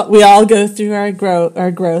well, we all go through our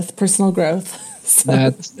growth, personal growth. So.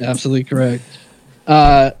 That's absolutely correct.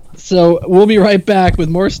 So we'll be right back with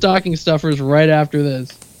more Stocking Stuffers right after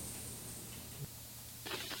this.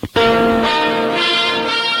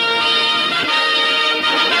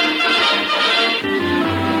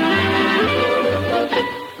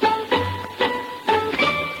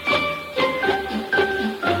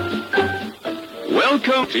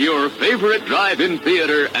 Welcome to your favorite drive-in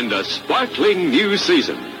theater and a sparkling new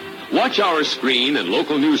season. Watch our screen and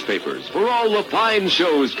local newspapers for all the fine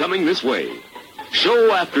shows coming this way.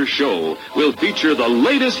 Show after show will feature the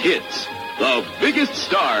latest hits, the biggest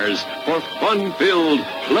stars for fun-filled,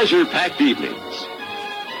 pleasure-packed evenings.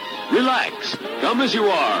 Relax, come as you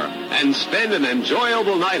are, and spend an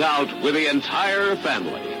enjoyable night out with the entire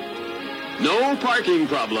family. No parking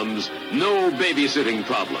problems, no babysitting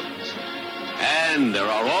problems. And there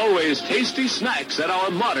are always tasty snacks at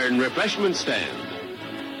our modern refreshment stand.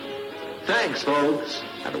 Thanks, folks.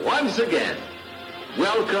 And once again,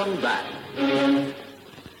 welcome back.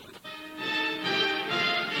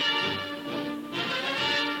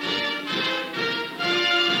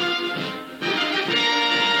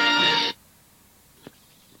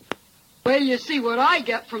 Well, you see what I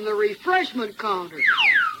get from the refreshment counter.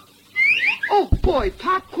 Oh, boy,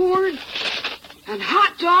 popcorn and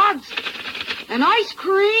hot dogs and ice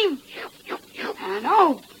cream and,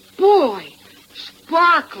 oh, boy,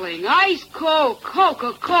 sparkling ice cold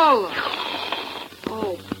Coca-Cola.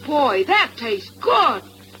 Oh, boy, that tastes good.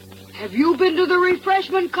 Have you been to the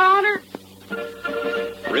refreshment counter?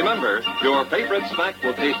 Remember, your favorite snack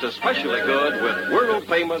will taste especially good with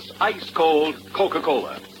world-famous ice-cold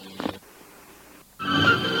Coca-Cola.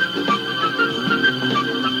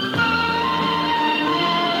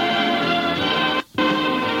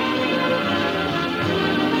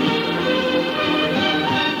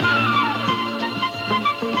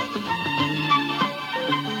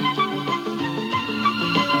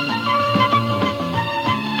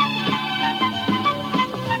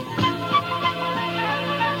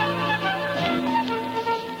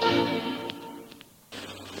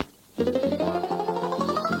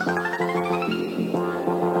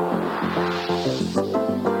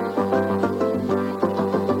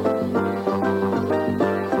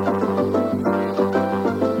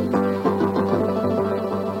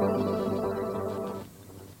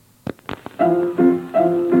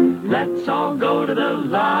 Let's all go to the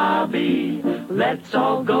lobby. Let's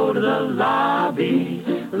all go to the lobby.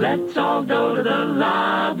 Let's all go to the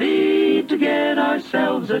lobby to get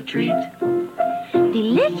ourselves a treat.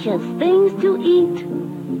 Delicious things to eat.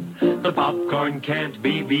 The popcorn can't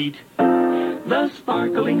be beat. The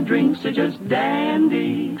sparkling drinks are just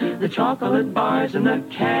dandy. The chocolate bars and the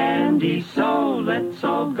candy. So let's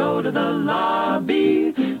all go to the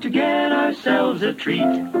lobby to get ourselves a treat.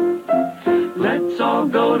 Let's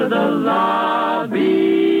go to the lobby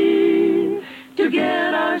to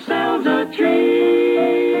get ourselves a treat.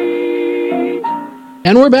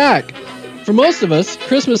 And we're back. For most of us,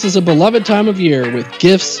 Christmas is a beloved time of year with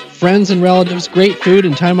gifts, friends and relatives, great food,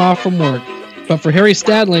 and time off from work. But for Harry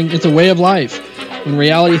Stadling, it's a way of life. When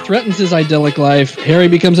reality threatens his idyllic life, Harry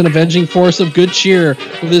becomes an avenging force of good cheer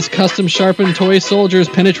with his custom-sharpened toy soldiers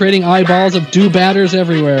penetrating eyeballs of do-batters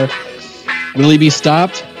everywhere. Will he be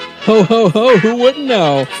stopped? Ho, ho, ho, who wouldn't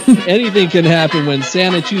know? Anything can happen when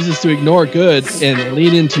Santa chooses to ignore good and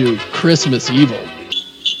lean into Christmas evil.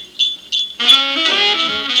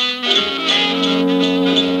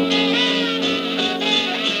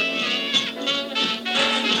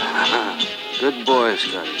 Good boy,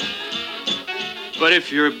 Scotty. But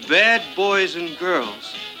if you're bad boys and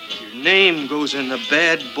girls, your name goes in the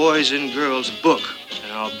bad boys and girls book,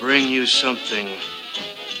 and I'll bring you something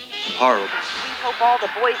horrible. We hope all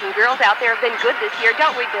the boys and girls out there have been good this year,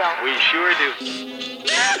 don't we, Bill? We sure do.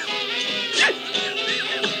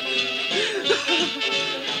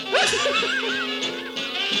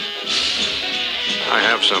 I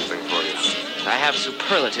have something for you. I have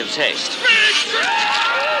superlative taste.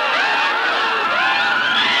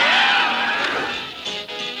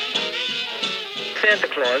 Santa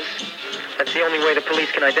Claus. That's the only way the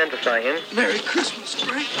police can identify him. Merry Christmas,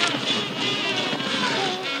 Frank.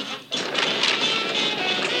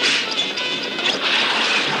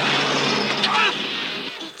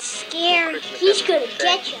 It's scary. He's gonna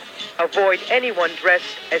get you. Avoid anyone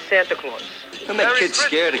dressed as Santa Claus. Don't make kids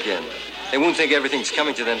scared again. They won't think everything's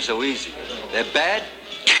coming to them so easy. They're bad?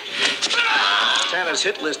 Santa's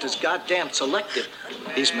hit list is goddamn selective.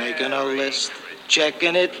 He's making a list,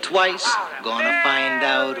 checking it twice. Gonna find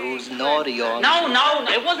out who's naughty or... No,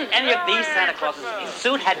 it wasn't any of these Santa Clauses. His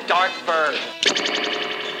suit had dark fur.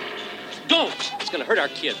 Don't! It's gonna hurt our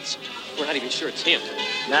kids. We're not even sure it's him.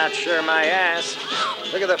 Not sure my ass.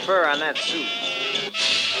 Look at the fur on that suit.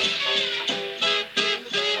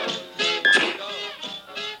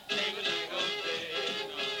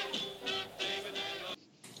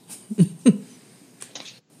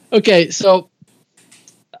 Okay, so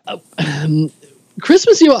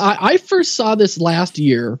Christmas Evil, I first saw this last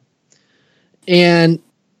year, and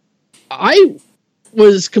I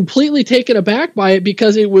was completely taken aback by it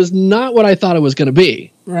because it was not what I thought it was going to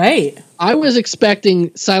be. Right. I was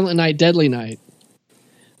expecting Silent Night, Deadly Night,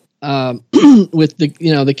 with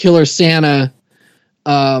the killer Santa,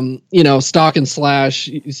 stalk and slash,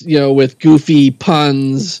 with goofy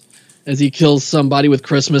puns as he kills somebody with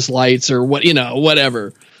Christmas lights or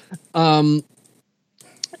whatever.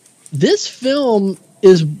 This film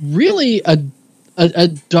is really a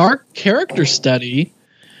dark character study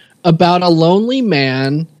about a lonely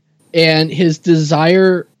man and his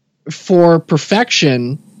desire for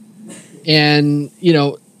perfection, and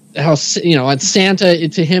how and Santa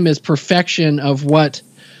to him is perfection of what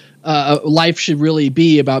life should really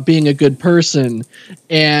be about being a good person,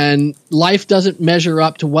 and life doesn't measure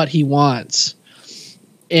up to what he wants.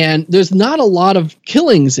 And there's not a lot of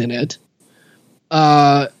killings in it,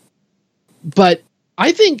 but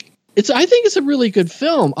I think it's a really good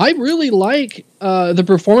film. I really like the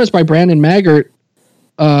performance by Brandon Maggart,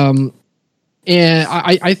 and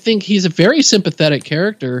I think he's a very sympathetic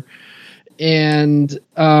character, and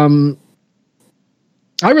I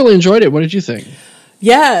really enjoyed it. What did you think?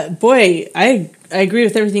 Yeah, boy, I agree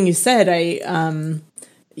with everything you said.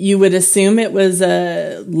 You would assume it was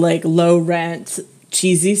a low rent,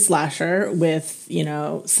 cheesy slasher with,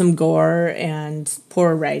 some gore and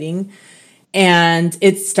poor writing. And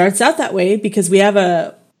it starts out that way because we have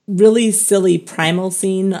a really silly primal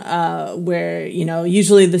scene where,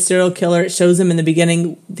 usually the serial killer, it shows him in the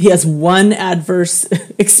beginning, he has one adverse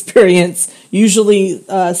experience, usually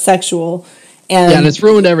sexual. And it's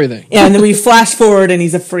ruined everything. And then we flash forward and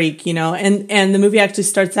he's a freak, and the movie actually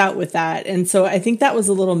starts out with that. And so I think that was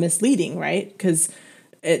a little misleading, right? Because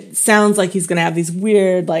it sounds like he's going to have these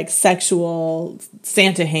weird, sexual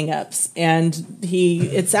Santa hang-ups. And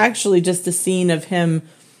it's actually just a scene of him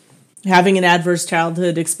having an adverse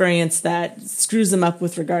childhood experience that screws him up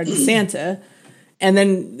with regard to Santa. And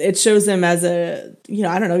then it shows him as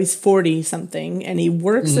he's 40 something, and he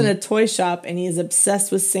works in a toy shop, and he is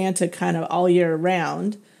obsessed with Santa kind of all year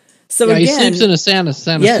round. So again, he sleeps in a Santa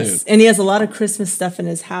suit. And he has a lot of Christmas stuff in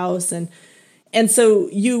his house, and so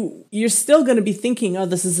you're still going to be thinking, oh,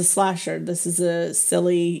 this is a slasher, this is a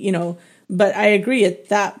silly, But I agree, at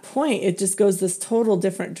that point, it just goes this total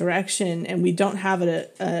different direction, and we don't have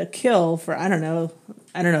a kill for I don't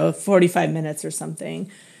know 45 minutes or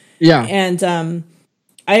something. Yeah, and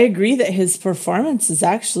I agree that his performance is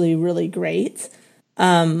actually really great.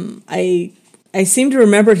 I I seem to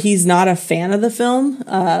remember he's not a fan of the film,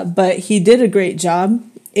 but he did a great job,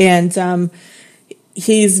 and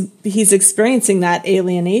he's experiencing that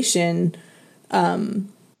alienation,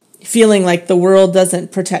 feeling like the world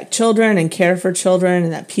doesn't protect children and care for children,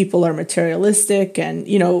 and that people are materialistic, and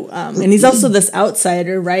and he's also this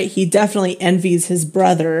outsider, right? He definitely envies his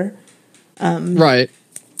brother, right?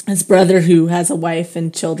 His brother who has a wife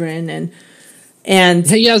and children, and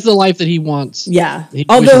he has the life that he wants. Yeah.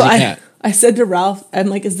 Although I said to Ralph, I'm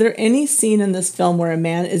like, is there any scene in this film where a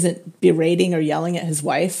man isn't berating or yelling at his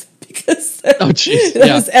wife? Because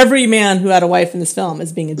every man who had a wife in this film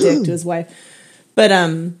is being a dick to his wife. But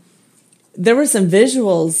there were some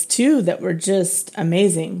visuals too that were just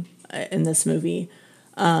amazing in this movie.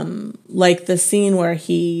 Like the scene where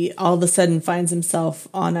he all of a sudden finds himself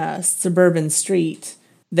on a suburban street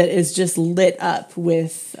that is just lit up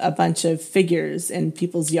with a bunch of figures in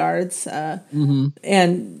people's yards.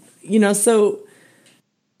 And, so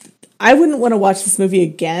I wouldn't want to watch this movie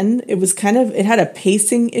again. It was it had a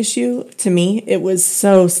pacing issue to me. It was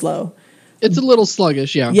so slow. It's a little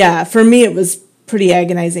sluggish, yeah. Yeah, for me it was pretty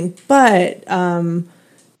agonizing, but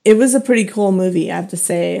it was a pretty cool movie, I have to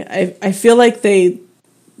say. I feel like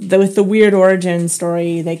with the weird origin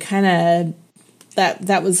story, they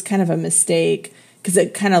that was kind of a mistake, because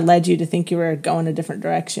it kind of led you to think you were going a different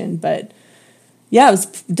direction. But yeah, it was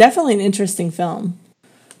definitely an interesting film.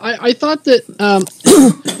 I thought that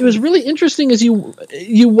it was really interesting as you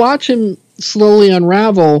watch him slowly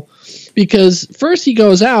unravel, because first he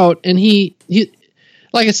goes out and he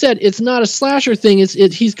like I said, it's not a slasher thing.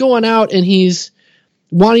 He's going out and he's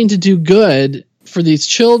wanting to do good for these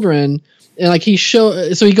children. And like so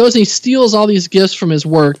he goes and he steals all these gifts from his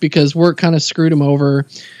work, because work kind of screwed him over.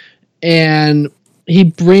 And he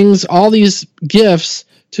brings all these gifts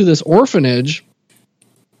to this orphanage,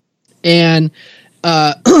 and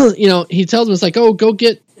he tells them, it's like, oh, go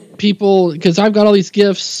get people, because I've got all these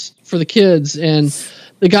gifts for the kids. And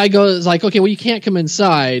the guy goes like, okay, well, you can't come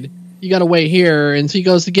inside, you got to wait here. And so he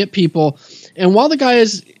goes to get people, and while the guy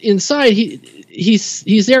is inside,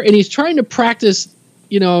 he's there, and he's trying to practice,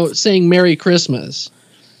 saying Merry Christmas.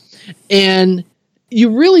 And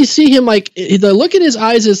you really see him, like, the look in his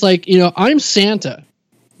eyes is like, I'm Santa.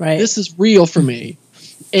 Right. This is real for me.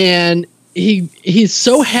 And he's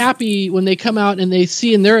so happy when they come out and they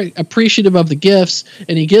see, and they're appreciative of the gifts,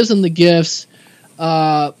 and he gives them the gifts.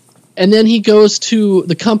 And then he goes to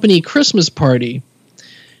the company Christmas party,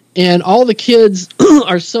 and all the kids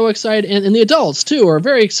are so excited, and the adults too are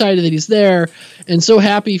very excited that he's there, and so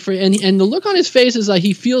happy and the look on his face is like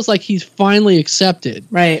he feels like he's finally accepted.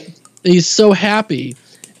 Right. He's so happy.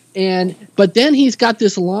 But then he's got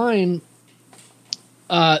this line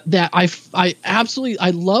that I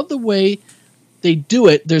absolutely love the way they do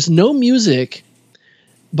it. There's no music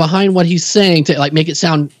behind what he's saying to like make it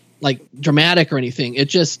sound like dramatic or anything.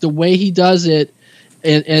 It's just the way he does it,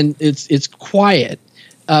 and it's quiet.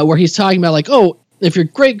 Where he's talking about like, oh, if you're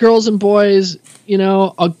great girls and boys,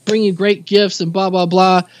 I'll bring you great gifts and blah blah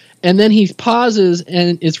blah. And then he pauses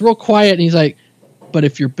and it's real quiet, and he's like, but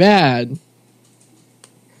if you're bad,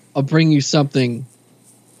 I'll bring you something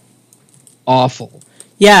awful.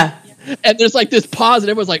 Yeah. And there's like this pause, and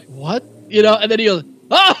everyone's like, what? And then he goes,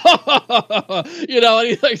 oh, and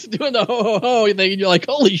he's like doing the ho ho ho thing, and you're like,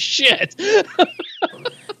 holy shit.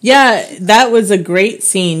 Yeah, that was a great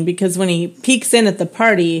scene, because when he peeks in at the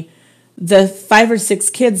party, the 5 or 6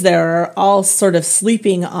 kids there are all sort of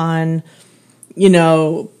sleeping on,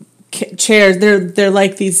 chairs. They're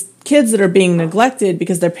like these kids that are being neglected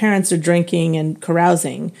because their parents are drinking and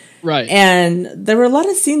carousing. Right. And there were a lot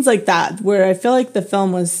of scenes like that where I feel like the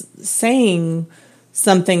film was saying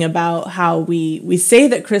something about how we say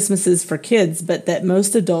that Christmas is for kids, but that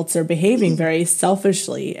most adults are behaving very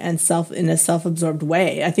selfishly and in a self-absorbed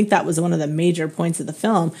way. I think that was one of the major points of the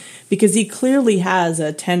film, because he clearly has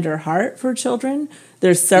a tender heart for children.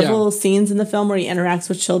 There's several scenes in the film where he interacts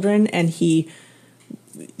with children, and he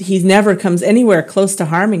never comes anywhere close to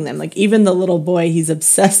harming them. Like even the little boy he's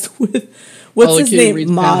obsessed with. What's his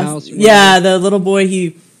name? Moth. Yeah, the little boy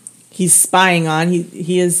he's spying on.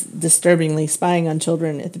 He is disturbingly spying on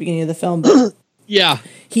children at the beginning of the film. But yeah.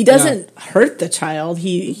 He doesn't hurt the child.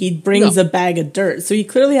 He brings a bag of dirt. So he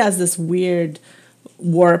clearly has this weird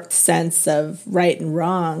warped sense of right and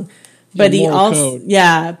wrong. But he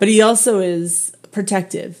also is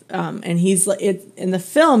protective. And he's in the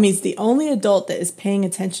film, he's the only adult that is paying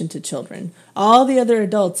attention to children. All the other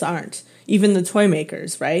adults aren't. Even the toy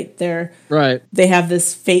makers, right? They have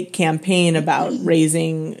this fake campaign about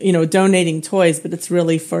raising, donating toys, but it's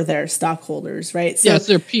really for their stockholders, right? So, it's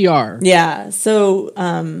their PR. Yeah. So,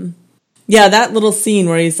 Yeah, that little scene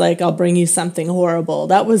where he's like, I'll bring you something horrible.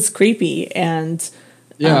 That was creepy, and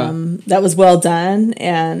that was well done.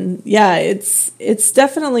 And yeah, it's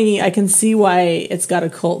definitely, I can see why it's got a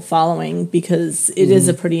cult following, because it is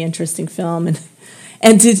a pretty interesting film.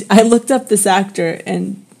 And I looked up this actor,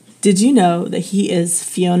 and did you know that he is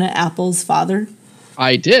Fiona Apple's father?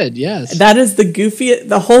 I did, yes. That is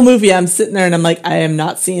the whole movie. I'm sitting there and I'm like, I am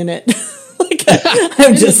not seeing it.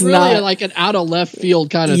 I'm just really not like an out of left field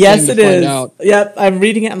kind of yes, thing it to is. find out. Yep, I'm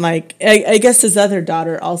reading it. I'm like, I guess his other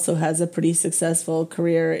daughter also has a pretty successful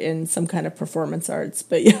career in some kind of performance arts.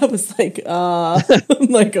 But yeah, I was like, I'm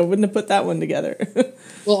like, I wouldn't have put that one together.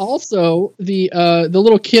 Well, also the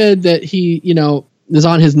little kid that he is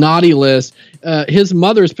on his naughty list. His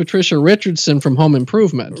mother's Patricia Richardson from Home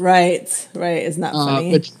Improvement. Right. Isn't that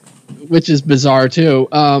funny? Which is bizarre too.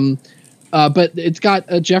 But it's got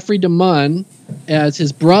Jeffrey DeMunn as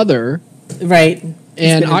his brother. Right.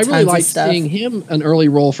 And I really like seeing him, an early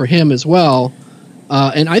role for him as well.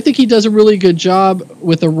 And I think he does a really good job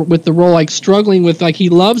with the role, like struggling with, like, he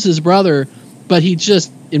loves his brother, but he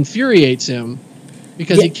just infuriates him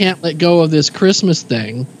because he can't let go of this Christmas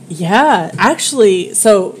thing. Yeah, actually,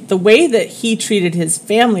 so the way that he treated his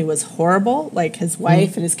family was horrible, like his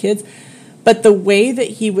wife and his kids. But the way that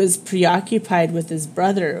he was preoccupied with his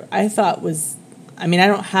brother, I thought was, I mean, I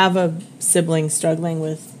don't have a sibling struggling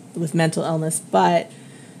with mental illness, but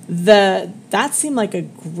that seemed like a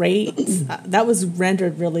great, that was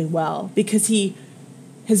rendered really well, because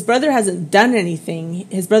his brother hasn't done anything.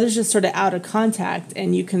 His brother's just sort of out of contact,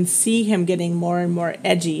 and you can see him getting more and more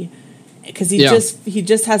edgy, because he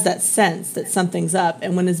just has that sense that something's up.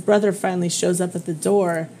 And when his brother finally shows up at the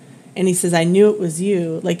door and he says, I knew it was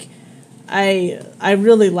you, like, I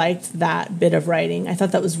really liked that bit of writing. I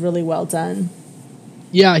thought that was really well done.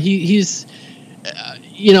 Yeah, he's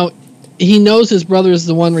he knows his brother is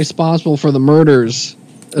the one responsible for the murders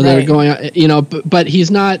that are going on, but he's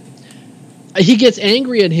not. He gets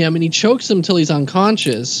angry at him and he chokes him till he's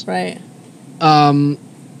unconscious. Right.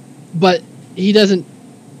 But he doesn't.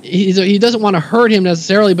 He doesn't want to hurt him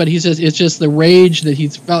necessarily, but he says it's just the rage that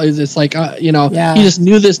he's felt. It's like he just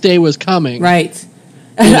knew this day was coming. Right.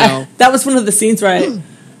 That was one of the scenes where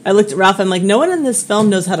I looked at Ralph. I'm like, no one in this film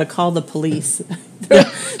knows how to call the police.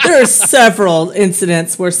 There are several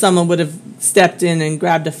incidents where someone would have stepped in and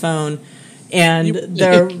grabbed a phone, and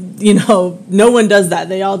no one does that.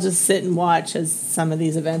 They all just sit and watch as some of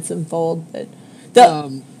these events unfold. But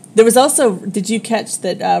there was also, did you catch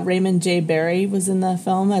that Raymond J. Barry was in the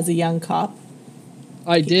film as a young cop?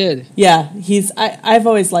 I did. Yeah, I've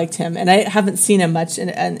always liked him, and I haven't seen him much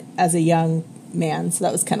as a young man, so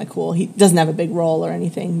that was kind of cool. He doesn't have a big role or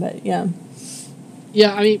anything, but yeah.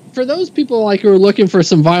 Yeah, I mean, for those people like who are looking for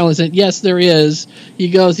some violence, and yes, there is. He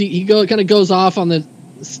kind of goes off on the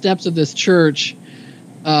steps of this church.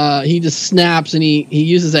 He just snaps and he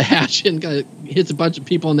uses a hatchet and kind of hits a bunch of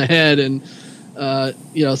people in the head and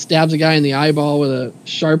stabs a guy in the eyeball with a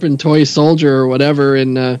sharpened toy soldier or whatever,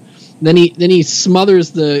 and then he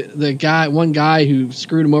smothers the one guy who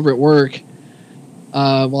screwed him over at work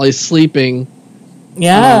while he's sleeping.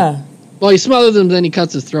 Yeah. Well, he smothers him, then he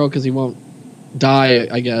cuts his throat because he won't die,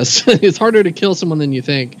 I guess. It's harder to kill someone than you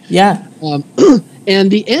think. Yeah. And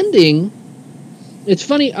the ending, it's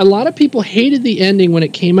funny, a lot of people hated the ending when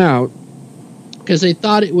it came out because they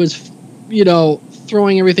thought it was,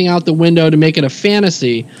 throwing everything out the window to make it a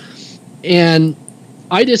fantasy. And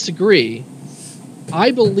I disagree.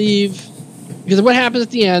 I believe, because what happens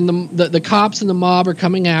at the end, the cops and the mob are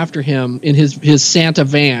coming after him in his Santa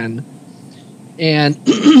van, and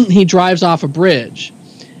he drives off a bridge.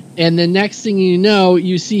 And the next thing you know,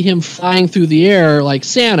 you see him flying through the air like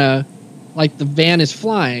Santa, like the van is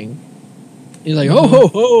flying. He's like, ho, ho,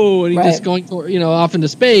 ho, and he's just going off into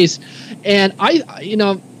space. And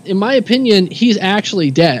in my opinion, he's actually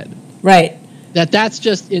dead. Right. That's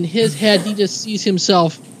just in his head. He just sees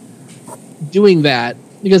himself doing that.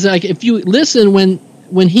 Because like if you listen,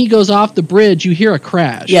 when he goes off the bridge, you hear a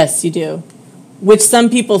crash. Yes, you do. Which some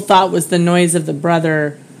people thought was the noise of the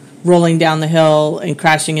brother rolling down the hill and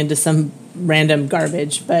crashing into some random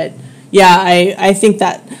garbage. But yeah, I think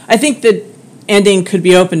the ending could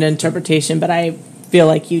be open to interpretation, but I feel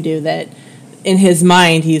like you do, that in his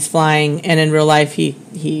mind he's flying and in real life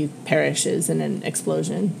he perishes in an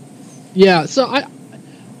explosion. Yeah, so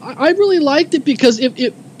I really liked it because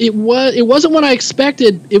it wasn't what I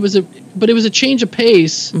expected. It was a change of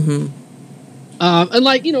pace. Mm-hmm. And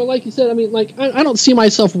like you said, I mean, like I don't see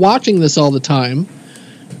myself watching this all the time.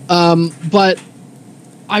 But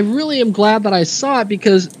I really am glad that I saw it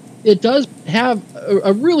because it does have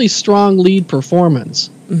a really strong lead performance.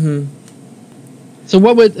 Mm-hmm. So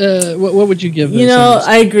what would you give this?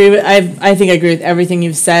 I agree with I think I agree with everything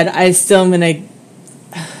you've said. I still am gonna.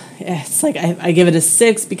 It's like I give it a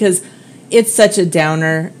 6 because it's such a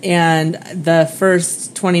downer, and the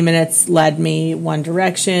first 20 minutes led me one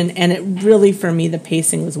direction, and it really, for me, the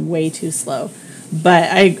pacing was way too slow. But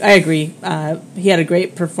I agree. He had a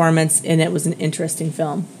great performance, and it was an interesting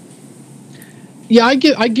film. Yeah, I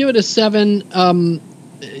give it a 7.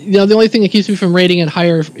 The only thing that keeps me from rating it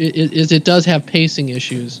higher is it does have pacing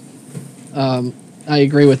issues. I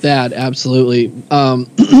agree with that, absolutely.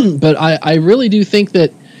 But I really do think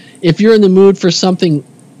that if you're in the mood for something,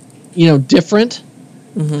 different,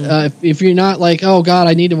 if you're not like, oh God,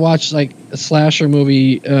 I need to watch like a slasher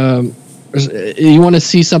movie, you want to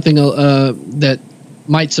see something that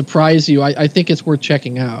might surprise you, I think it's worth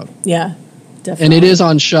checking out. Yeah, definitely. And it is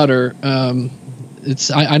on Shudder.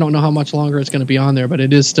 I don't know how much longer it's going to be on there, but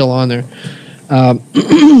it is still on there.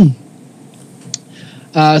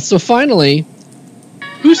 So finally,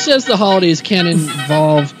 who says the holidays can't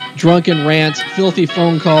involve drunken rants, filthy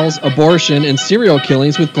phone calls, abortion, and serial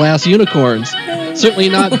killings with glass unicorns? Certainly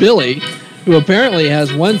not Billy, who apparently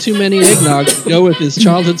has one too many eggnog to go with his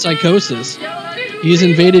childhood psychosis. He's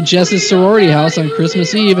invaded Jess's sorority house on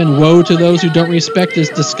Christmas Eve, and woe to those who don't respect his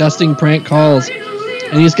disgusting prank calls.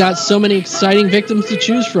 And he's got so many exciting victims to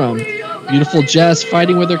choose from. Beautiful Jess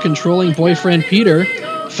fighting with her controlling boyfriend Peter,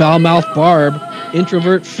 foul-mouthed Barb,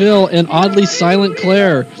 introvert Phil, and oddly silent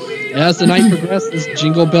Claire. As the night progresses,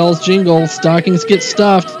 jingle bells jingle, stockings get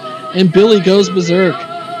stuffed, and Billy goes berserk.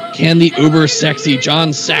 Can the uber-sexy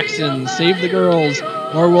John Saxon save the girls,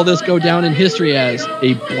 or will this go down in history as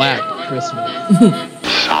a black Christmas?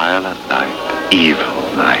 Silent night,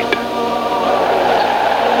 evil night.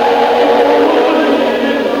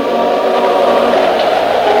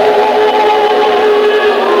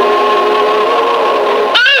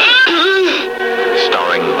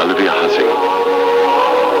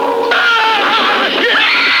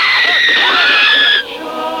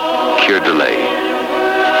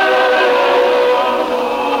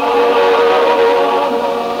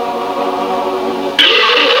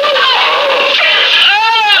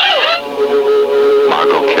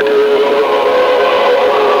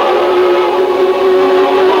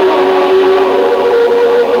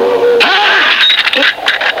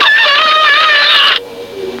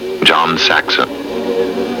 Saxon,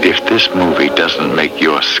 if this movie doesn't make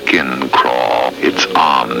your skin crawl, it's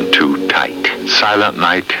on too tight. Silent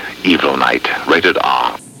Night, Evil Night, rated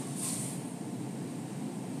R.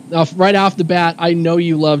 Now, right off the bat, I know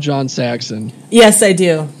you love John Saxon. Yes, I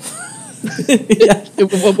do. Yeah.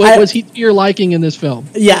 Was he to your liking in this film?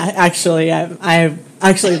 Yeah, actually, I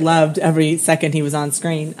actually loved every second he was on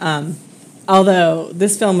screen. Although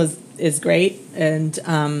this film is great, and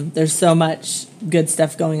there's so much good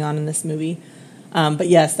stuff going on in this movie. But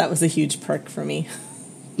yes, that was a huge perk for me.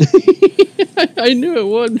 I knew it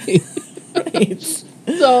would be. Right.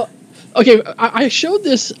 So, okay, I showed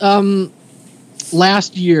this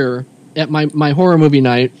last year at my horror movie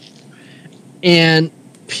night, and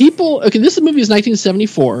people. Okay, this movie is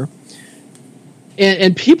 1974,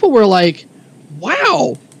 and people were like,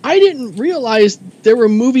 "Wow, I didn't realize there were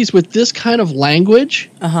movies with this kind of language."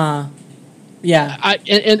 Yeah.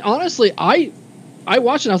 And honestly, I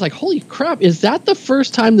watched it and I was like, holy crap, is that the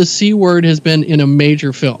first time the C word has been in a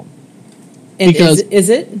major film? And because is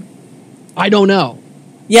it? I don't know.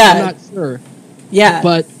 Yeah. I'm not sure. Yeah.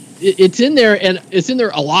 But it's in there, and it's in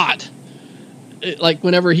there a lot. Like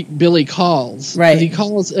whenever Billy calls. Right. He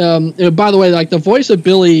calls, by the way, like the voice of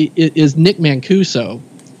Billy is Nick Mancuso,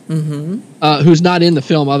 who's not in the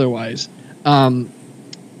film otherwise.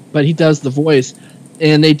 But he does the voice.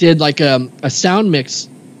 And they did like a sound mix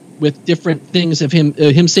with different things of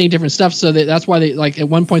him saying different stuff. So that's why they, like, at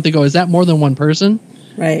one point they go, is that more than one person?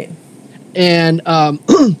 Right. And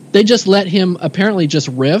they just let him apparently just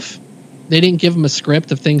riff. They didn't give him a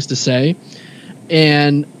script of things to say.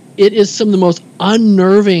 And it is some of the most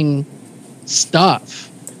unnerving stuff.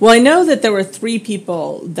 Well, I know that there were 3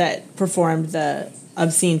 people that performed the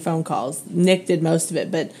obscene phone calls. Nick did most of it,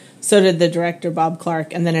 but so did the director, Bob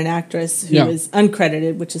Clark, and then an actress who is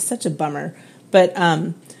uncredited, which is such a bummer. But,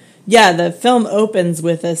 the film opens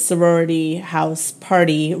with a sorority house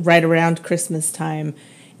party right around Christmas time,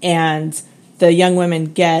 and the young women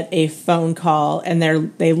get a phone call, and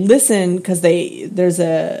they listen because there's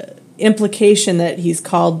a implication that he's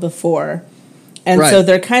called before. And so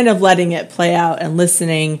they're kind of letting it play out and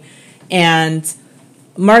listening. And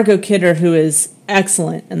Margot Kidder, who is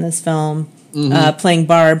excellent in this film, playing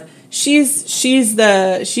Barb, she's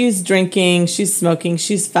drinking, she's smoking,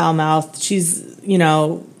 she's foul-mouthed, she's,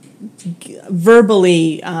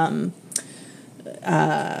 verbally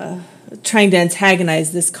trying to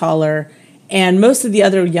antagonize this caller, and most of the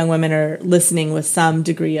other young women are listening with some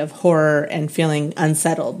degree of horror and feeling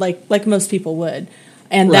unsettled, like most people would.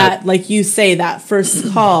 And that, like you say, that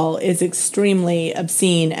first call is extremely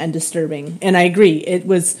obscene and disturbing. And I agree. It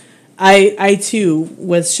was, I too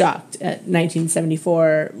was shocked at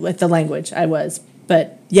 1974 with the language. I was.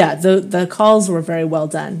 But yeah, the calls were very well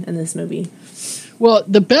done in this movie. Well,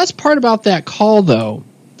 the best part about that call, though,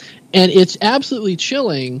 and it's absolutely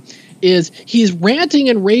chilling, is he's ranting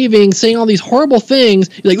and raving, saying all these horrible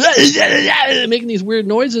things. He's like, making these weird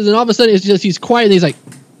noises, and all of a sudden it's just he's quiet, and he's like,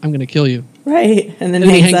 I'm going to kill you. Right. And then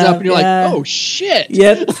he hangs up, and you're like, oh, shit.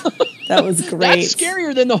 Yep. That was great. That's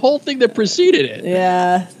scarier than the whole thing that preceded it.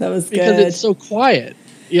 Yeah, that was good. Because it's so quiet,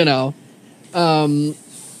 you know.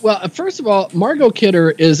 Well, first of all, Margot Kidder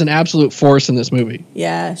is an absolute force in this movie.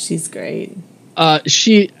 Yeah, she's great.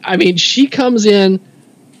 She comes in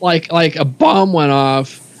like a bomb went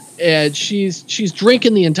off, and she's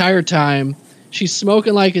drinking the entire time. She's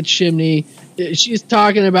smoking like a chimney. She's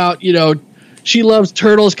talking about, you know, she loves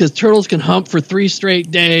turtles because turtles can hump for 3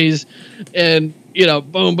 straight days, and you know,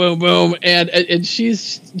 boom, boom, boom, and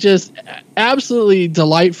she's just absolutely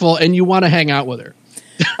delightful, and you want to hang out with her.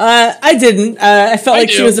 I didn't. I felt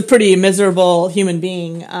like she was a pretty miserable human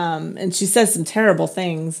being, and she says some terrible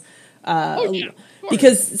things.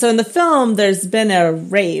 Because so in the film, there's been a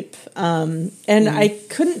rape, and I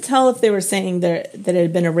couldn't tell if they were saying that it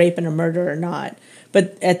had been a rape and a murder or not.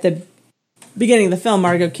 But at the beginning of the film,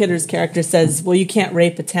 Margot Kidder's character says, well, you can't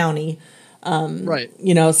rape a townie. Right.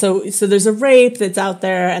 You know, so there's a rape that's out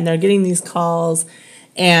there, and they're getting these calls,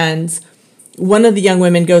 and one of the young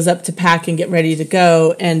women goes up to pack and get ready to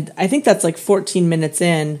go, and I think that's like 14 minutes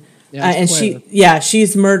in, and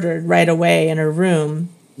she's murdered right away in her room.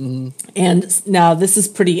 Mm-hmm. And now this is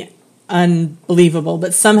pretty unbelievable,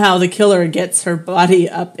 but somehow the killer gets her body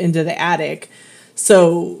up into the attic.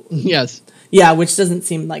 So yes. Yeah, which doesn't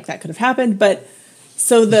seem like that could have happened. But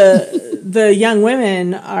so the young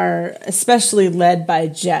women are, especially led by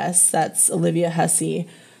Jess, that's Olivia Hussey,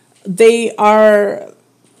 they are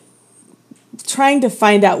trying to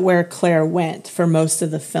find out where Claire went for most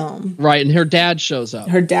of the film. Right, and her dad shows up.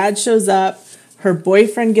 Her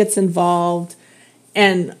boyfriend gets involved,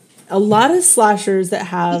 and a lot of slashers that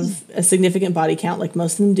have a significant body count, like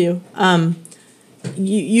most of them do,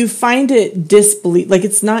 you find it disbelief. Like,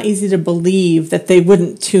 it's not easy to believe that they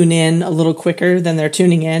wouldn't tune in a little quicker than they're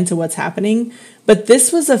tuning in to what's happening. But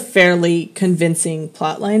this was a fairly convincing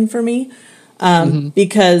plotline for me,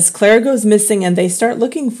 because Claire goes missing, and they start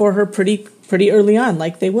looking for her pretty early on,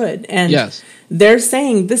 like they would. And they're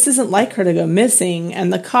saying this isn't like her to go missing,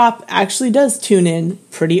 and the cop actually does tune in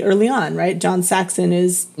pretty early on, right? John Saxon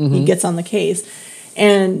he gets on the case,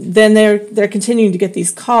 and then they're continuing to get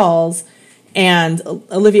these calls, and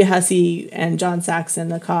Olivia Hussey and John Saxon,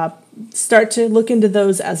 the cop, start to look into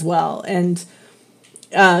those as well. And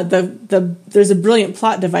there's a brilliant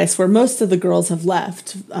plot device where most of the girls have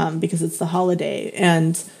left because it's the holiday,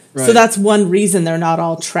 and so that's one reason they're not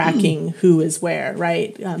all tracking who is where,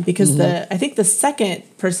 right? Because I think the second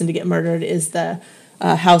person to get murdered is the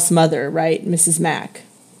house mother, right, Mrs. Mack.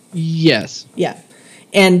 Yes. Yeah,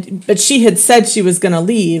 but she had said she was going to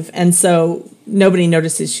leave, and so nobody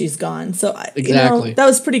notices she's gone. So that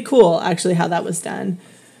was pretty cool, actually, how that was done.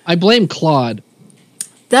 I blame Claude.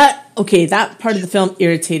 That part of the film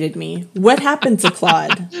irritated me. What happened to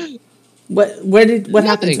Claude? What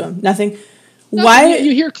happened to him? Nothing. Why?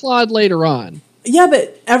 You hear Claude later on. Yeah,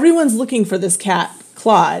 but everyone's looking for this cat,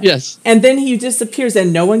 Claude. Yes. And then he disappears,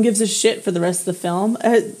 and no one gives a shit for the rest of the film.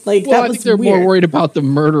 I think they're more worried about the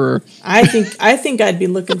murderer. I think I'd be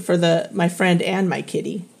looking for my friend and my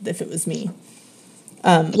kitty if it was me.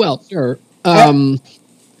 Well, sure.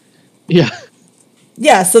 Yeah.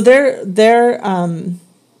 Yeah. So they're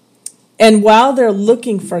and while they're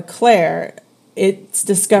looking for Claire, it's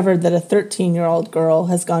discovered that a 13-year-old girl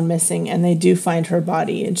has gone missing, and they do find her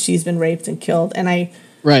body, and she's been raped and killed. And I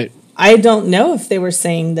don't know if they were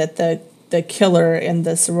saying that the killer in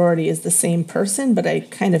the sorority is the same person, but I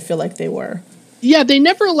kind of feel like they were. Yeah, they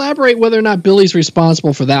never elaborate whether or not Billy's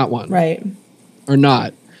responsible for that one. Right. Or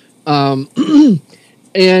not.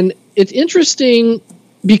 And it's interesting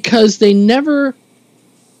because they never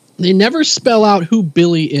spell out who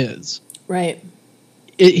Billy is. Right.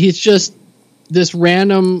 He's just this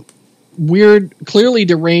random, weird, clearly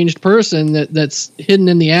deranged person that's hidden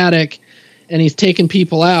in the attic, and he's taking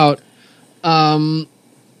people out. And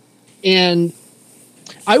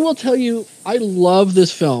I will tell you, I love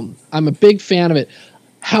this film. I'm a big fan of it.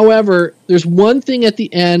 However, there's one thing at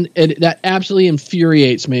the end that absolutely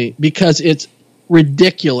infuriates me, because it's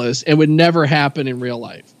ridiculous and would never happen in real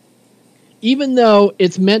life. Even though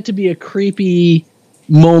it's meant to be a creepy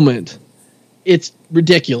moment, it's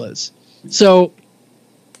ridiculous. So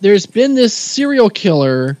there's been this serial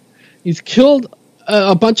killer. He's killed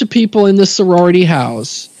a bunch of people in this sorority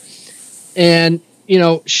house. And, you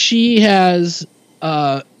know, she has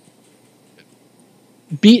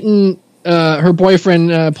beaten her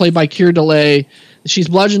boyfriend, played by Keir Dullea. She's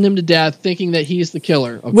bludgeoned him to death, thinking that he's the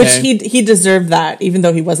killer. Okay? Which he deserved that, even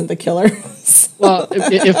though he wasn't the killer. Well,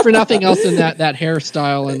 if for nothing else than that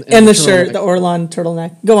hairstyle and the shirt, the Orlon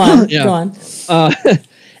turtleneck. Go on, go on.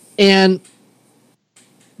 And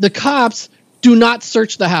the cops do not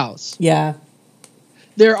search the house. Yeah.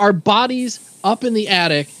 There are bodies up in the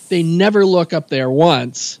attic. They never look up there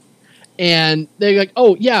once. And they're like,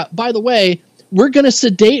 oh, yeah, by the way, we're going to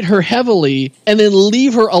sedate her heavily and then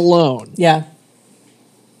leave her alone. Yeah.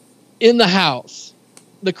 In the house,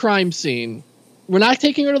 the crime scene. We're not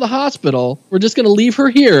taking her to the hospital. We're just going to leave her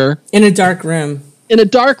here. In a dark room. In a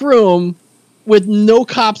dark room with no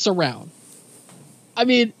cops around. I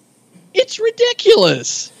mean, it's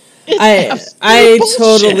ridiculous. I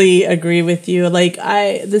totally agree with you. Like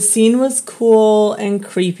the scene was cool and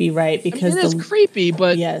creepy, right? Because it is creepy,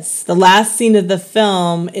 but yes, the last scene of the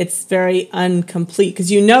film, it's very incomplete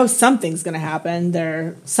because you know something's going to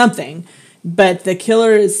happen. Something, but the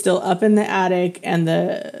killer is still up in the attic, and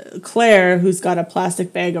the Claire, who's got a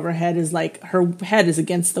plastic bag over her head, is like her head is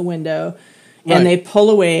against the window, and they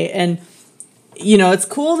pull away, and you know it's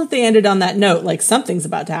cool that they ended on that note. Like something's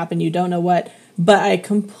about to happen. You don't know what. But I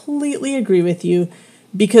completely agree with you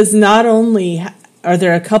because not only are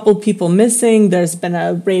there a couple people missing, there's been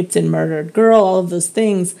a raped and murdered girl, all of those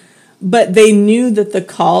things, but they knew that the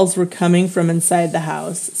calls were coming from inside the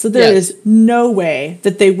house. So there is no way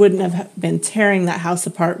that they wouldn't have been tearing that house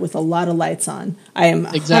apart with a lot of lights on. I am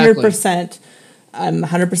 100%. I'm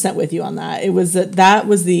 100% with you on that. It was that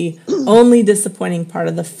was the only disappointing part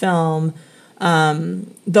of the film,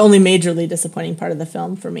 the only majorly disappointing part of the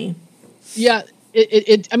film for me. Yeah,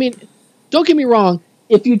 I mean, don't get me wrong.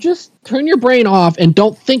 If you just turn your brain off and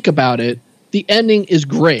don't think about it, the ending is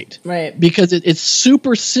great. Right. Because it's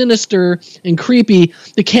super sinister and creepy.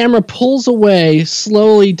 The camera pulls away,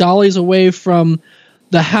 slowly dollies away from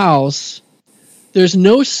the house. There's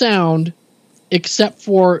no sound except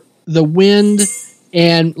for the wind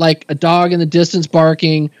and like a dog in the distance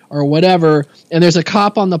barking or whatever. And there's a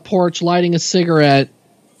cop on the porch lighting a cigarette,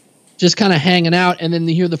 just kind of hanging out, and then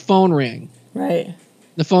you hear the phone ring. Right.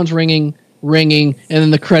 The phone's ringing, and then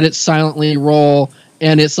the credits silently roll,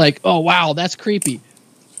 and it's like, oh, wow, that's creepy.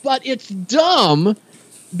 But it's dumb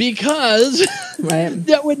because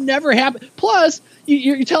that would never happen. Plus,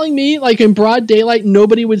 you're telling me, like, in broad daylight,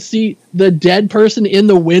 nobody would see the dead person in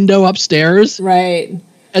the window upstairs? Right.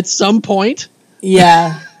 At some point?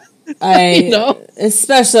 Yeah.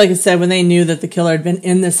 Especially like I said, when they knew that the killer had been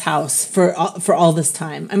in this house for all this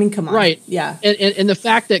time. I mean, come on, right? Yeah, and the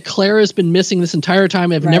fact that Claire has been missing this entire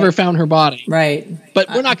time, have never found her body, right? But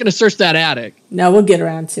we're not going to search that attic. No, we'll get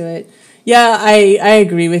around to it. Yeah, I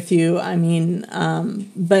agree with you. I mean,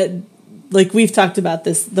 but like we've talked about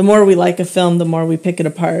this, the more we like a film, the more we pick it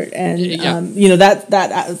apart, and you know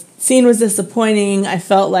that scene was disappointing. I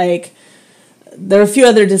felt like there were a few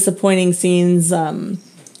other disappointing scenes.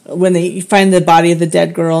 When they find the body of the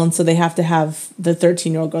dead girl, and so they have to have the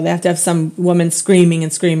 13-year-old girl. They have to have some woman screaming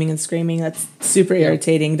and screaming and screaming. That's super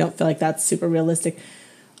irritating. Don't feel like that's super realistic.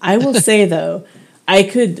 I will say, though, I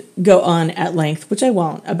could go on at length, which I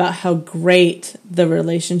won't, about how great the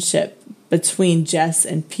relationship between Jess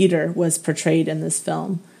and Peter was portrayed in this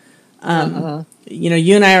film. You know,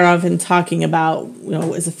 you and I are often talking about, you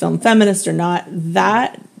know, is a film feminist or not?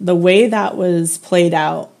 The way that was played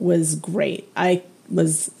out was great. I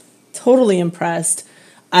was totally impressed.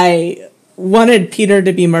 I wanted Peter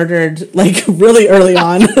to be murdered like really early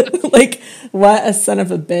on. Like, what a son of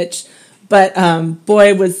a bitch. But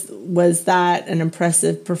boy, was that an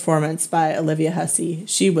impressive performance by Olivia Hussey.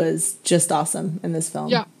 She was just awesome in this film.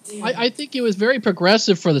 Yeah, I think it was very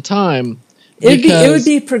progressive for the time. It would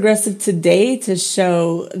be progressive today to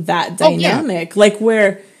show that dynamic, like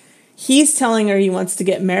where he's telling her he wants to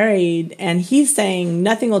get married, and he's saying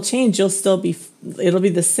nothing will change. It'll be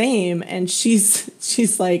the same. And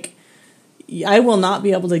she's like, I will not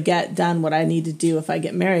be able to get done what I need to do if I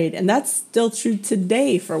get married. And that's still true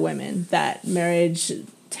today for women, that marriage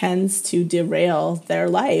tends to derail their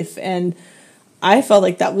life. And I felt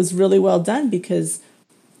like that was really well done because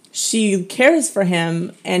she cares for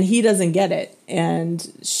him and he doesn't get it.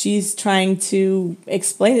 And she's trying to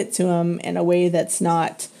explain it to him in a way that's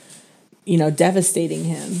not, you know, devastating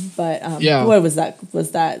him. But boy, was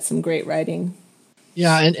that some great writing.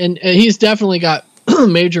 Yeah, and he's definitely got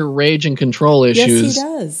major rage and control issues. Yes, he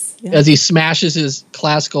does. Yeah. As he smashes his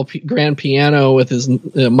classical grand piano with his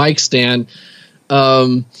mic stand.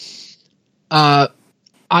 I thought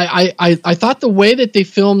the way that they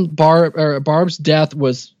filmed Barb's death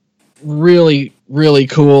was really, really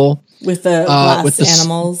cool. With the glass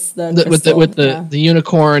animals, the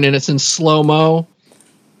unicorn, and it's in slow-mo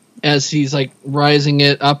as he's like rising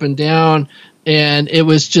it up and down. And it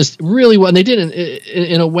was just really well. They did it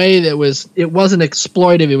in a way that it wasn't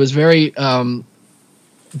exploitive. It was very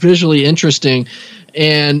visually interesting.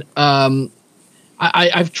 And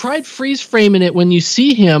I've tried freeze framing it when you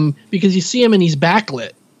see him, because you see him and he's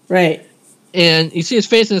backlit. Right. And you see his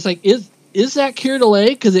face and it's like, is that Keir Dullea?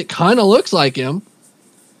 Because it kind of looks like him.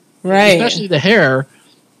 Right. Especially the hair.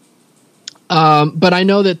 But I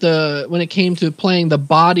know that when it came to playing the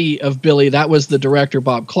body of Billy, that was the director,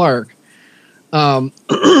 Bob Clark. So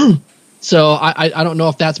I don't know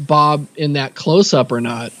if that's Bob in that close-up or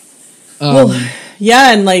not. Well,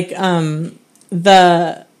 yeah, and like what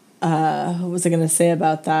was I going to say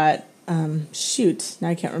about that? Shoot, now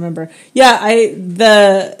I can't remember.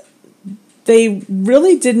 Yeah, they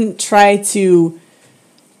really didn't try to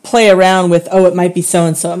play around with, it might be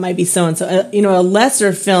so-and-so, it might be so-and-so. A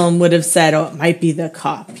lesser film would have said, it might be the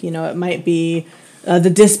cop, it might be the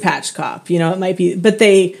dispatch cop, it might be, but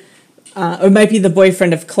they, or it might be the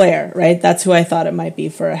boyfriend of Claire, right? That's who I thought it might be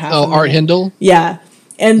for a half. Art Hindle? Yeah.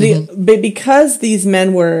 And because these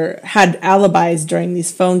men had alibis during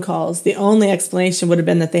these phone calls, the only explanation would have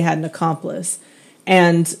been that they had an accomplice.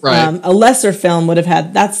 And a lesser film would have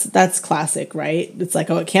had, that's classic, right? It's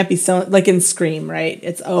like, it can't be so, like in Scream, right?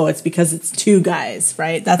 It's because it's two guys,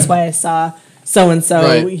 right? That's why I saw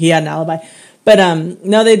so-and-so, he had an alibi. But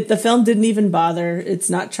no, the film didn't even bother.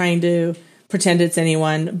 It's not trying to pretend it's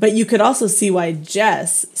anyone. But you could also see why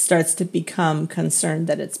Jess starts to become concerned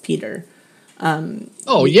that it's Peter.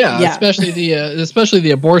 Especially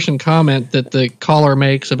the abortion comment that the caller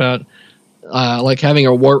makes about like having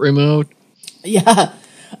a wart removed. Yeah,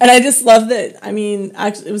 and I just love that. I mean,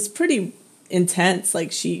 actually, it was pretty intense.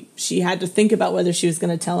 Like she had to think about whether she was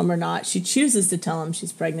going to tell him or not. She chooses to tell him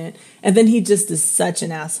she's pregnant, and then he just is such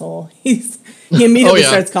an asshole. He immediately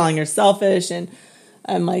starts calling her selfish, and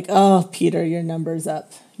I'm like, oh, Peter, your number's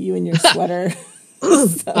up. You and your sweater.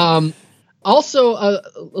 Also,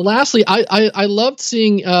 lastly, I loved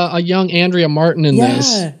seeing a young Andrea Martin in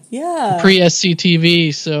this. Yeah.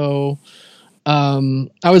 Pre-SCTV, so I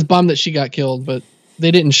was bummed that she got killed, but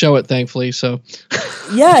they didn't show it, thankfully. So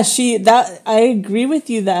yeah, I agree with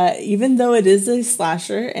you that even though it is a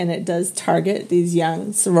slasher and it does target these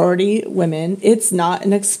young sorority women, it's not an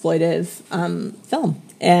exploitive film.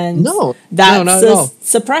 And that's a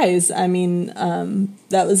surprise. I mean,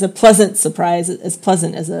 that was a pleasant surprise, as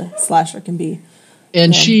pleasant as a slasher can be.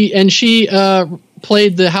 And she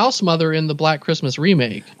played the house mother in the Black Christmas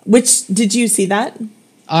remake. Which, did you see that?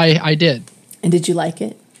 I did. And did you like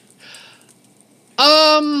it?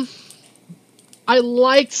 I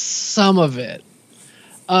liked some of it.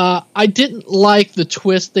 I didn't like the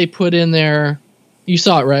twist they put in there. You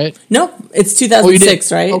saw it, right? Nope. It's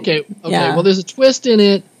 2006, right? Okay. Yeah. Well, there's a twist in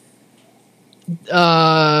it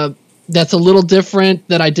that's a little different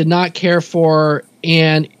that I did not care for,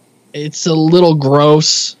 and it's a little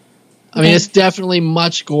gross. I mean, it's definitely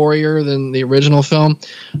much gorier than the original film,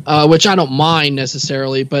 which I don't mind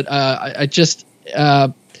necessarily, but I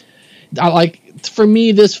like, for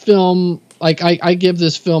me, this film, like I give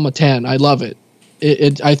this film a 10. I love it.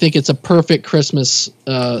 I think it's a perfect Christmas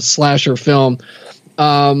slasher film.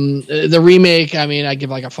 The remake, I mean, I give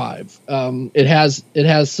like a 5. It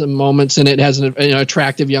has some moments in it. It has an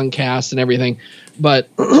attractive young cast and everything, but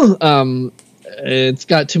it's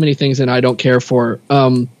got too many things in it I don't care for.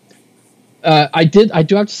 I do have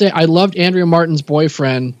to say I loved Andrea Martin's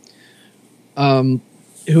boyfriend,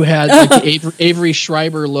 who had like the Avery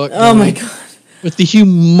Schreiber look. Oh my god! With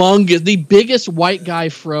the biggest white guy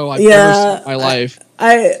fro I've ever seen in my life.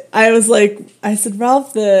 I was like, I said,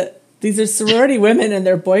 Ralph, these are sorority women and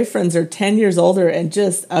their boyfriends are 10 years older and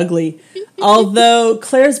just ugly. Although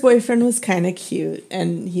Claire's boyfriend was kind of cute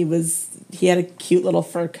and he had a cute little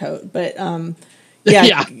fur coat, but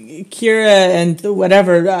yeah. Kira and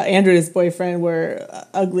whatever Andrea's boyfriend were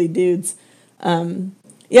ugly dudes. And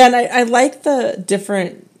I like the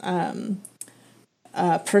different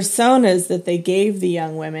personas that they gave the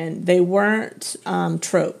young women. They weren't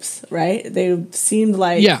tropes, right? They seemed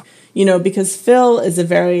like, because Phil is a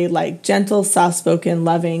very like gentle, soft-spoken,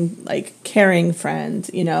 loving, like caring friend,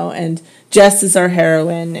 and Jess is our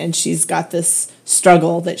heroine, and she's got this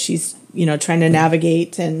struggle that she's, trying to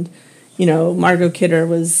navigate, and Margot Kidder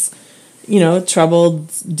was troubled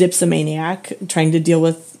dipsomaniac trying to deal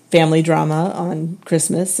with family drama on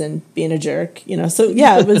Christmas and being a jerk. So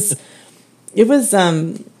yeah, it was.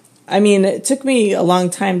 It took me a long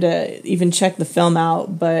time to even check the film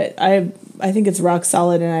out, but I think it's rock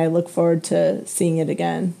solid, and I look forward to seeing it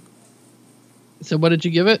again. So what did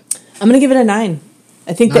you give it? I'm going to give it a 9.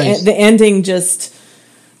 I think nice. the ending just...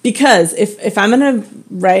 Because if I'm going to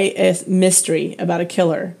write a mystery about a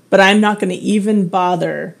killer, but I'm not going to even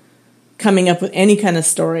bother coming up with any kind of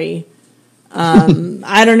story,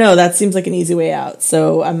 I don't know. That seems like an easy way out.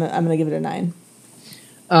 So I'm going to give it a 9.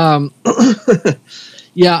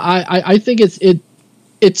 Yeah, I think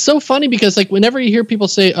it's so funny because like whenever you hear people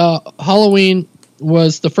say Halloween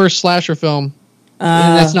was the first slasher film,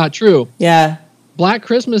 and that's not true. Yeah, Black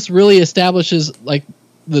Christmas really establishes like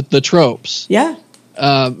the tropes. Yeah,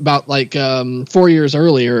 about like 4 years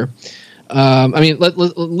earlier.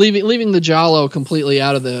 Leaving the Giallo completely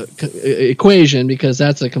out of the equation because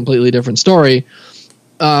that's a completely different story.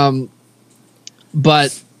 But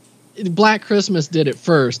Black Christmas did it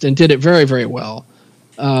first and did it very, very well.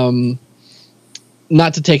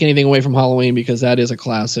 Not to take anything away from Halloween because that is a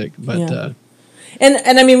classic, but yeah.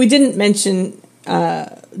 And we didn't mention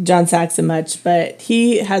John Saxon much, but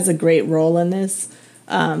he has a great role in this.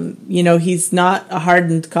 He's not a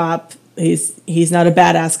hardened cop. He's not a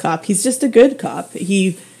badass cop. He's just a good cop.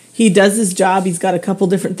 He does his job. He's got a couple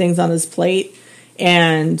different things on his plate,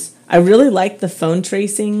 and I really like the phone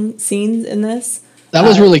tracing scenes in this. That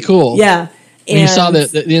was really cool. Yeah. And you saw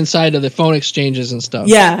the inside of the phone exchanges and stuff.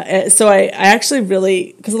 Yeah. So I actually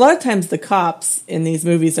really, because a lot of times the cops in these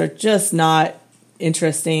movies are just not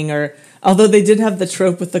interesting, or although they did have the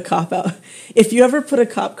trope with the cop out. If you ever put a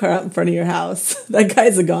cop car out in front of your house, that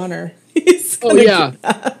guy's a goner.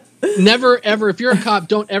 Never, ever, if you're a cop,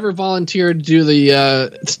 don't ever volunteer to do the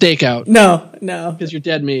stakeout. No. Because you're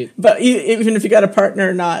dead meat. But even if you got a partner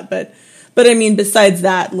or not, But I mean, besides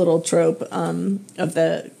that little trope of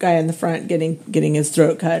the guy in the front getting his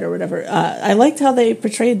throat cut or whatever, I liked how they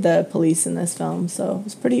portrayed the police in this film. So it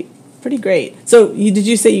was pretty great. So did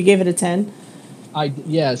you say you gave it a 10?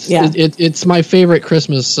 Yes. Yeah. It's my favorite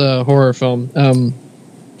Christmas horror film.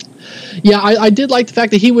 I did like the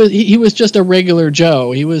fact that he was just a regular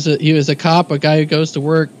Joe. He was a cop, a guy who goes to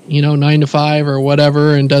work, 9 to 5 or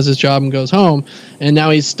whatever, and does his job and goes home. And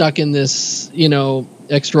now he's stuck in this,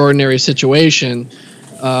 extraordinary situation,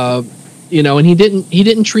 and he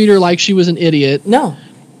didn't treat her like she was an idiot. No,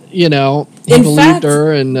 he in believed fact,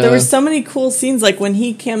 her, and there were so many cool scenes. Like when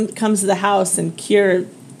he comes to the house and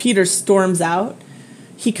Peter storms out,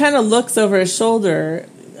 he kind of looks over his shoulder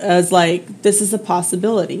as like, this is a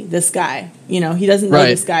possibility. This guy, he doesn't know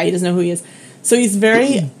this guy. He doesn't know who he is. So he's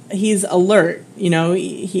he's alert,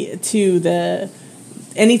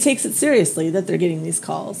 and he takes it seriously that they're getting these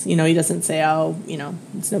calls. He doesn't say,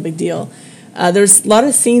 it's no big deal. There's a lot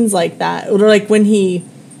of scenes like that. Or like when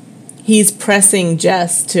he's pressing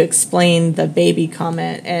Jess to explain the baby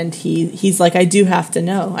comment, and he's like, I do have to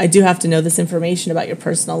know this information about your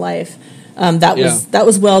personal life. That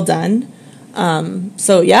was well done.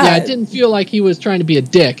 It didn't feel like he was trying to be a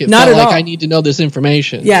dick. It not felt at like all. I need to know this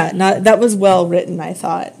information. That was well written, I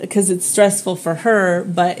thought, because it's stressful for her,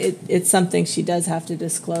 but it's something she does have to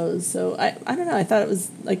disclose. So I don't know. I thought it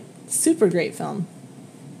was like super great film.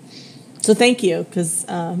 So thank you, because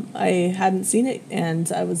I hadn't seen it,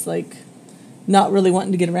 and I was like not really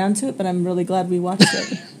wanting to get around to it, but I'm really glad we watched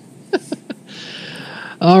it.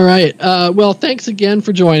 All right. Well, thanks again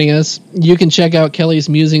for joining us. You can check out Kelly's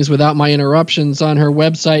musings without my interruptions on her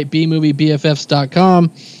website,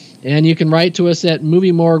 bmoviebffs.com, and you can write to us at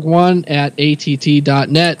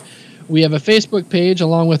moviemorgue1@att.net. We have a Facebook page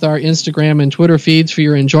along with our Instagram and Twitter feeds for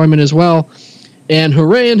your enjoyment as well. And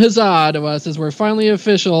hooray and huzzah to us as we're finally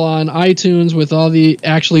official on iTunes with all the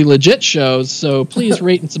actually legit shows. So please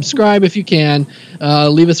rate and subscribe if you can.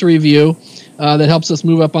 Leave us a review. That helps us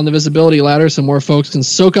move up on the visibility ladder so more folks can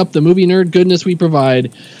soak up the movie nerd goodness we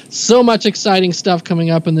provide. So much exciting stuff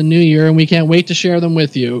coming up in the new year, and we can't wait to share them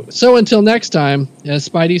with you. So until next time, as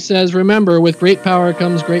Spidey says, remember, with great power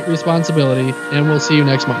comes great responsibility, and we'll see you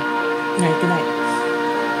next month. All right, good night.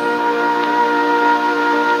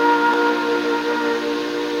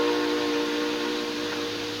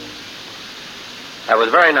 That was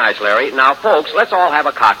very nice, Larry. Now, folks, let's all have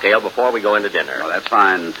a cocktail before we go into dinner. Oh, that's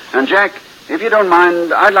fine. And, Jack, if you don't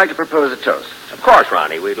mind, I'd like to propose a toast. Of course,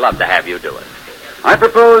 Ronnie. We'd love to have you do it. I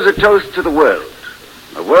propose a toast to the world.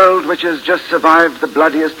 A world which has just survived the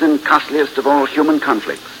bloodiest and costliest of all human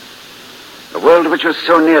conflicts. A world which was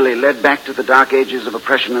so nearly led back to the dark ages of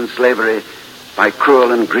oppression and slavery by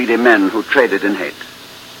cruel and greedy men who traded in hate.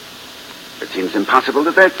 The seems impossible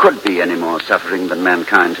that there could be any more suffering than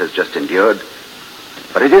mankind has just endured.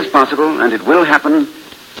 But it is possible, and it will happen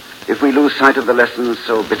if we lose sight of the lessons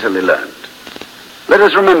so bitterly learned. Let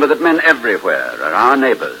us remember that men everywhere are our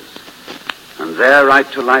neighbors, and their right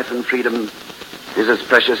to life and freedom is as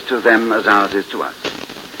precious to them as ours is to us.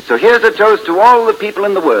 So here's a toast to all the people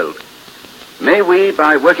in the world. May we,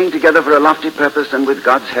 by working together for a lofty purpose and with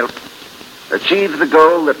God's help, achieve the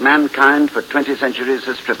goal that mankind for 20 centuries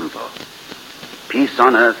has striven for. Peace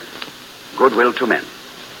on earth, goodwill to men.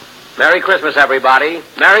 Merry Christmas, everybody.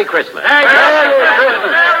 Merry Christmas. Merry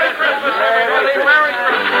Christmas. Merry Christmas, everybody. Merry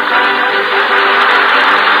Christmas.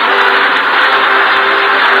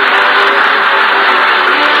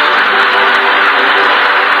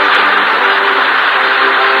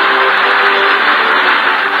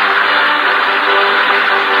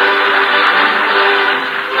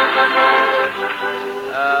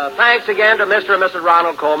 Thanks again to Mr. and Mrs.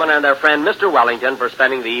 Ronald Coleman and their friend Mr. Wellington for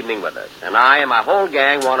spending the evening with us. And I and my whole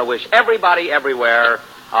gang want to wish everybody everywhere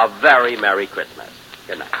a very Merry Christmas.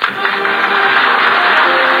 Good night.